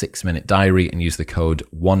the 6-Minute Diary and use the code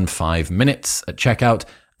 15minutes at checkout.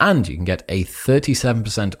 And you can get a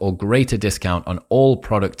 37% or greater discount on all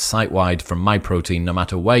products site-wide from MyProtein, no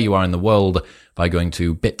matter where you are in the world, by going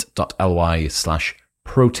to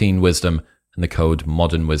bit.ly/proteinwisdom and the code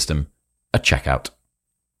modernwisdom at checkout.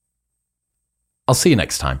 I'll see you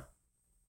next time.